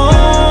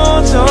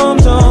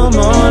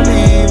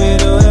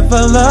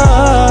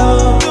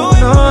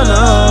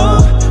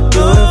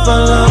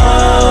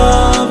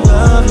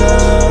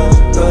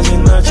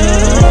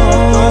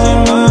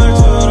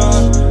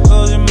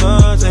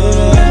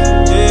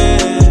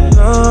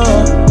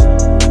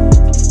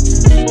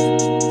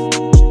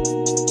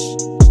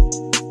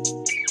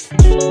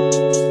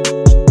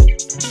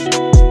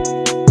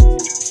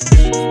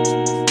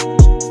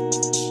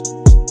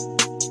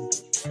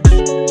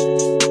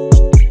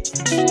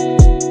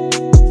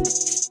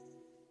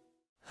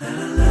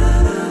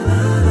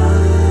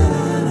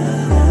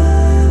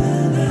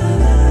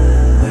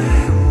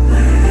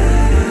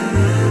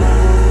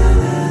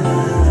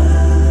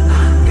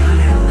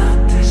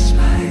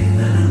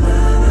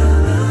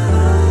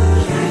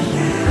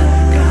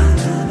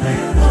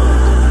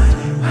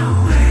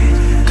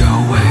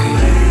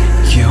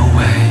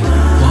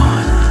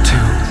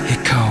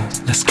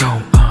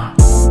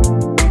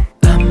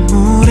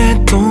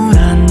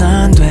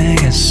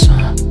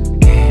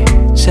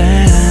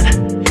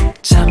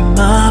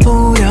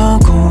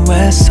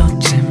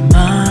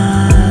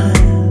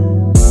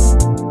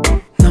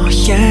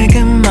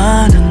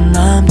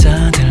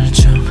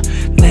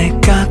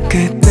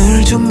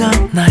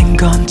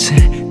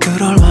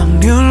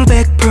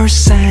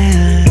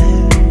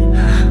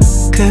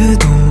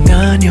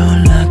그동안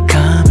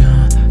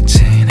연락하며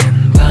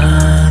지낸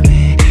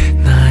밤이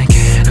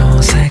나에겐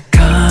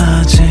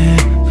어색하지만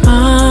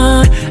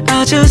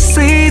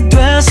아저씨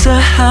돼서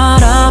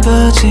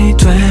할아버지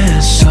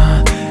돼서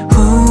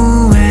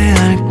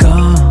후회할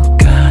것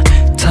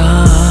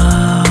같아.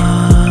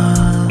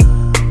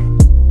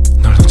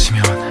 널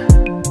놓치면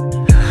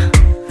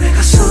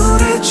내가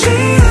술에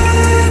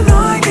취해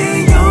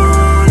너에게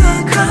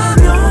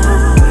연락하면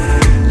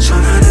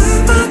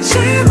전화는 받지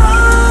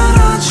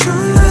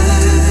말아줄래.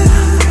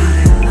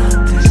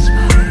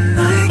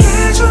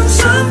 나에게 준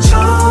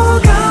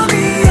상처가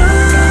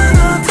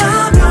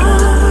미안하다면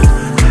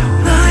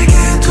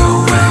나에게도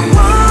왜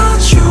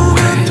what you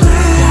had 돼.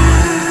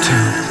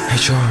 Hey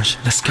George,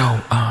 let's go.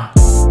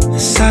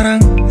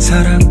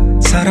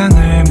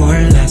 사랑을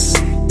몰랐을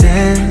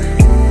땐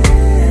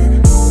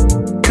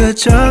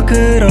그저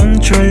그런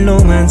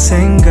줄로만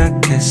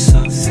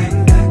생각했어.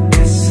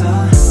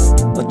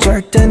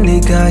 어쩔 땐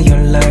네가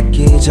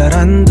연락이 잘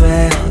안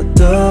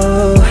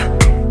돼도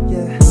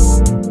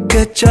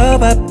그저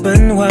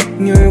바쁜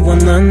확률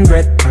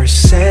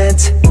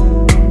 100%.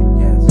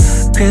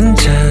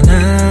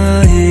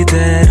 괜찮아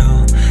이대로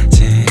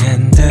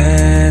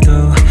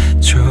지낸데도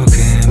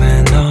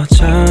조금은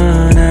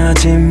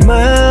허전하지만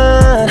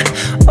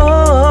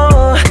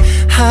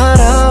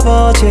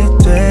할아버지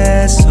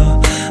돼서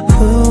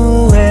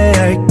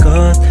후회할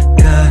것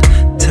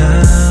같아.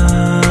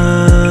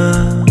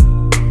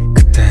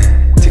 그때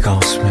네가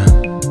없으면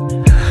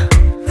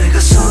내가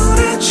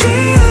술에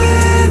취해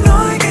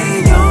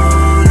너에게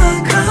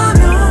연락하면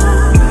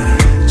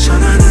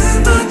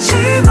전화는 받지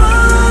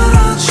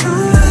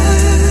말아줄래.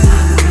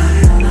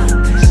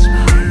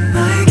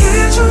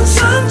 나에게 준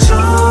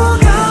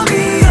상처가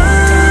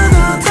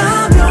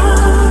미안하다면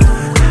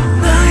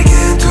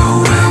나에게도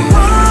왜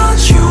what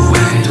you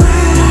had 돼.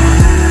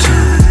 1, 2,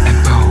 and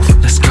both,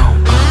 let's go.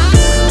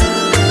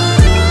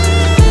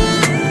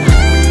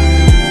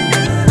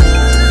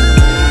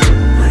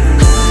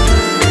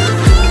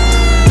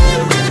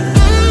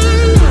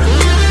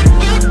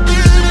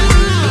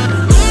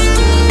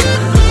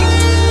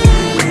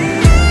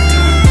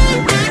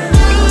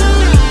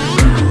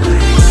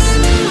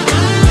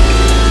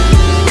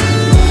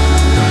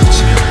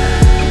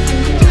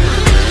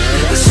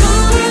 내가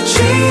술에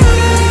취해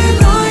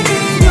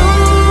너에게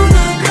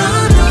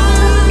연락하면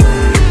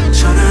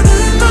전화는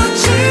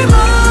받지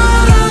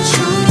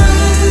말아줄래.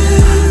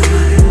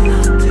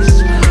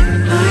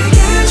 나에게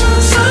준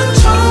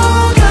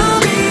상처가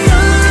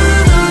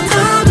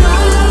미안하다면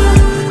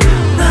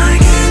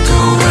나에게도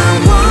왜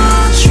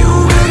what you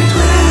had 돼.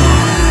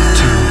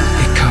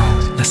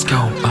 Let's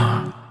go.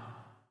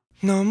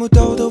 너무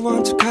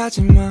도도한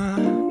척하지마.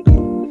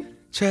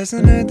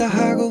 최선을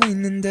다하고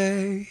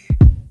있는데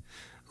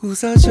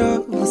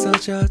웃어줘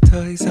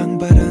더 이상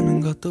바라는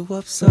것도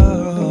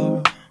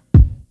없어.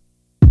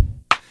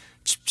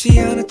 춥지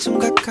않아 좀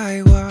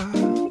가까이 와.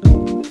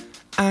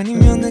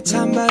 아니면 내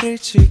잔발을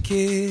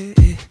줄게.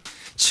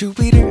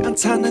 주위를 안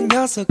타는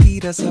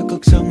녀석이라서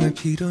걱정할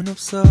필요는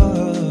없어.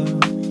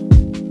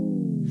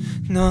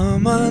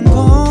 너만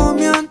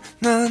보면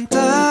난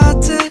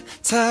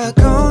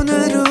따뜻하고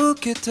늘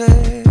웃게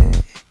돼.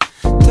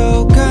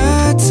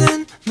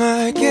 똑같은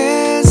말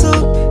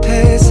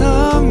계속해서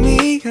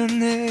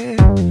미안해.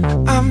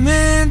 I'm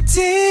in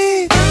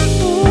deep.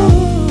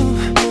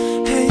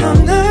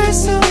 헤어날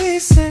수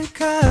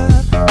있을까.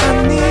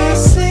 I need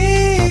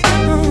sleep.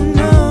 Oh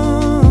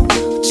no.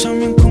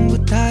 어쩌면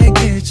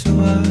공부다에게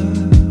좋아.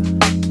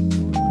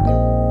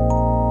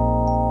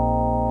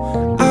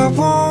 I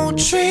won't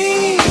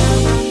dream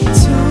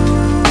tonight.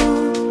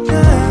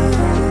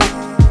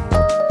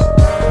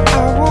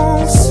 I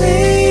won't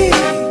sleep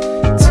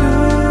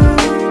tonight.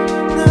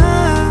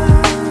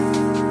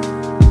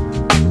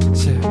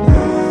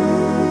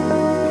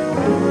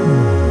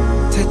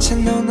 대체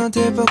넌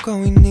어딜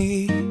보고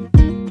있니?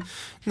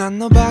 난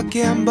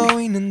너밖에 안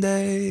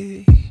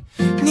보이는데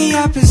네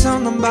앞에서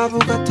넌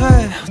바보가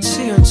돼.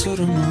 어찌할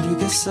줄을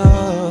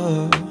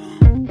모르겠어.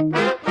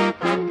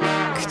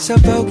 그저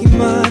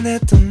보기만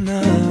했던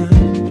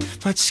난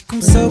마치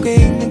꿈속에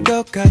있는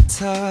것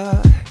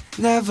같아.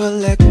 Never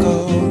let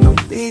go,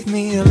 don't leave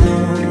me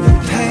alone. Your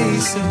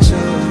pace of joy.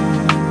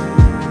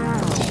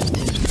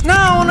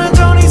 나 오늘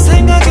더 이상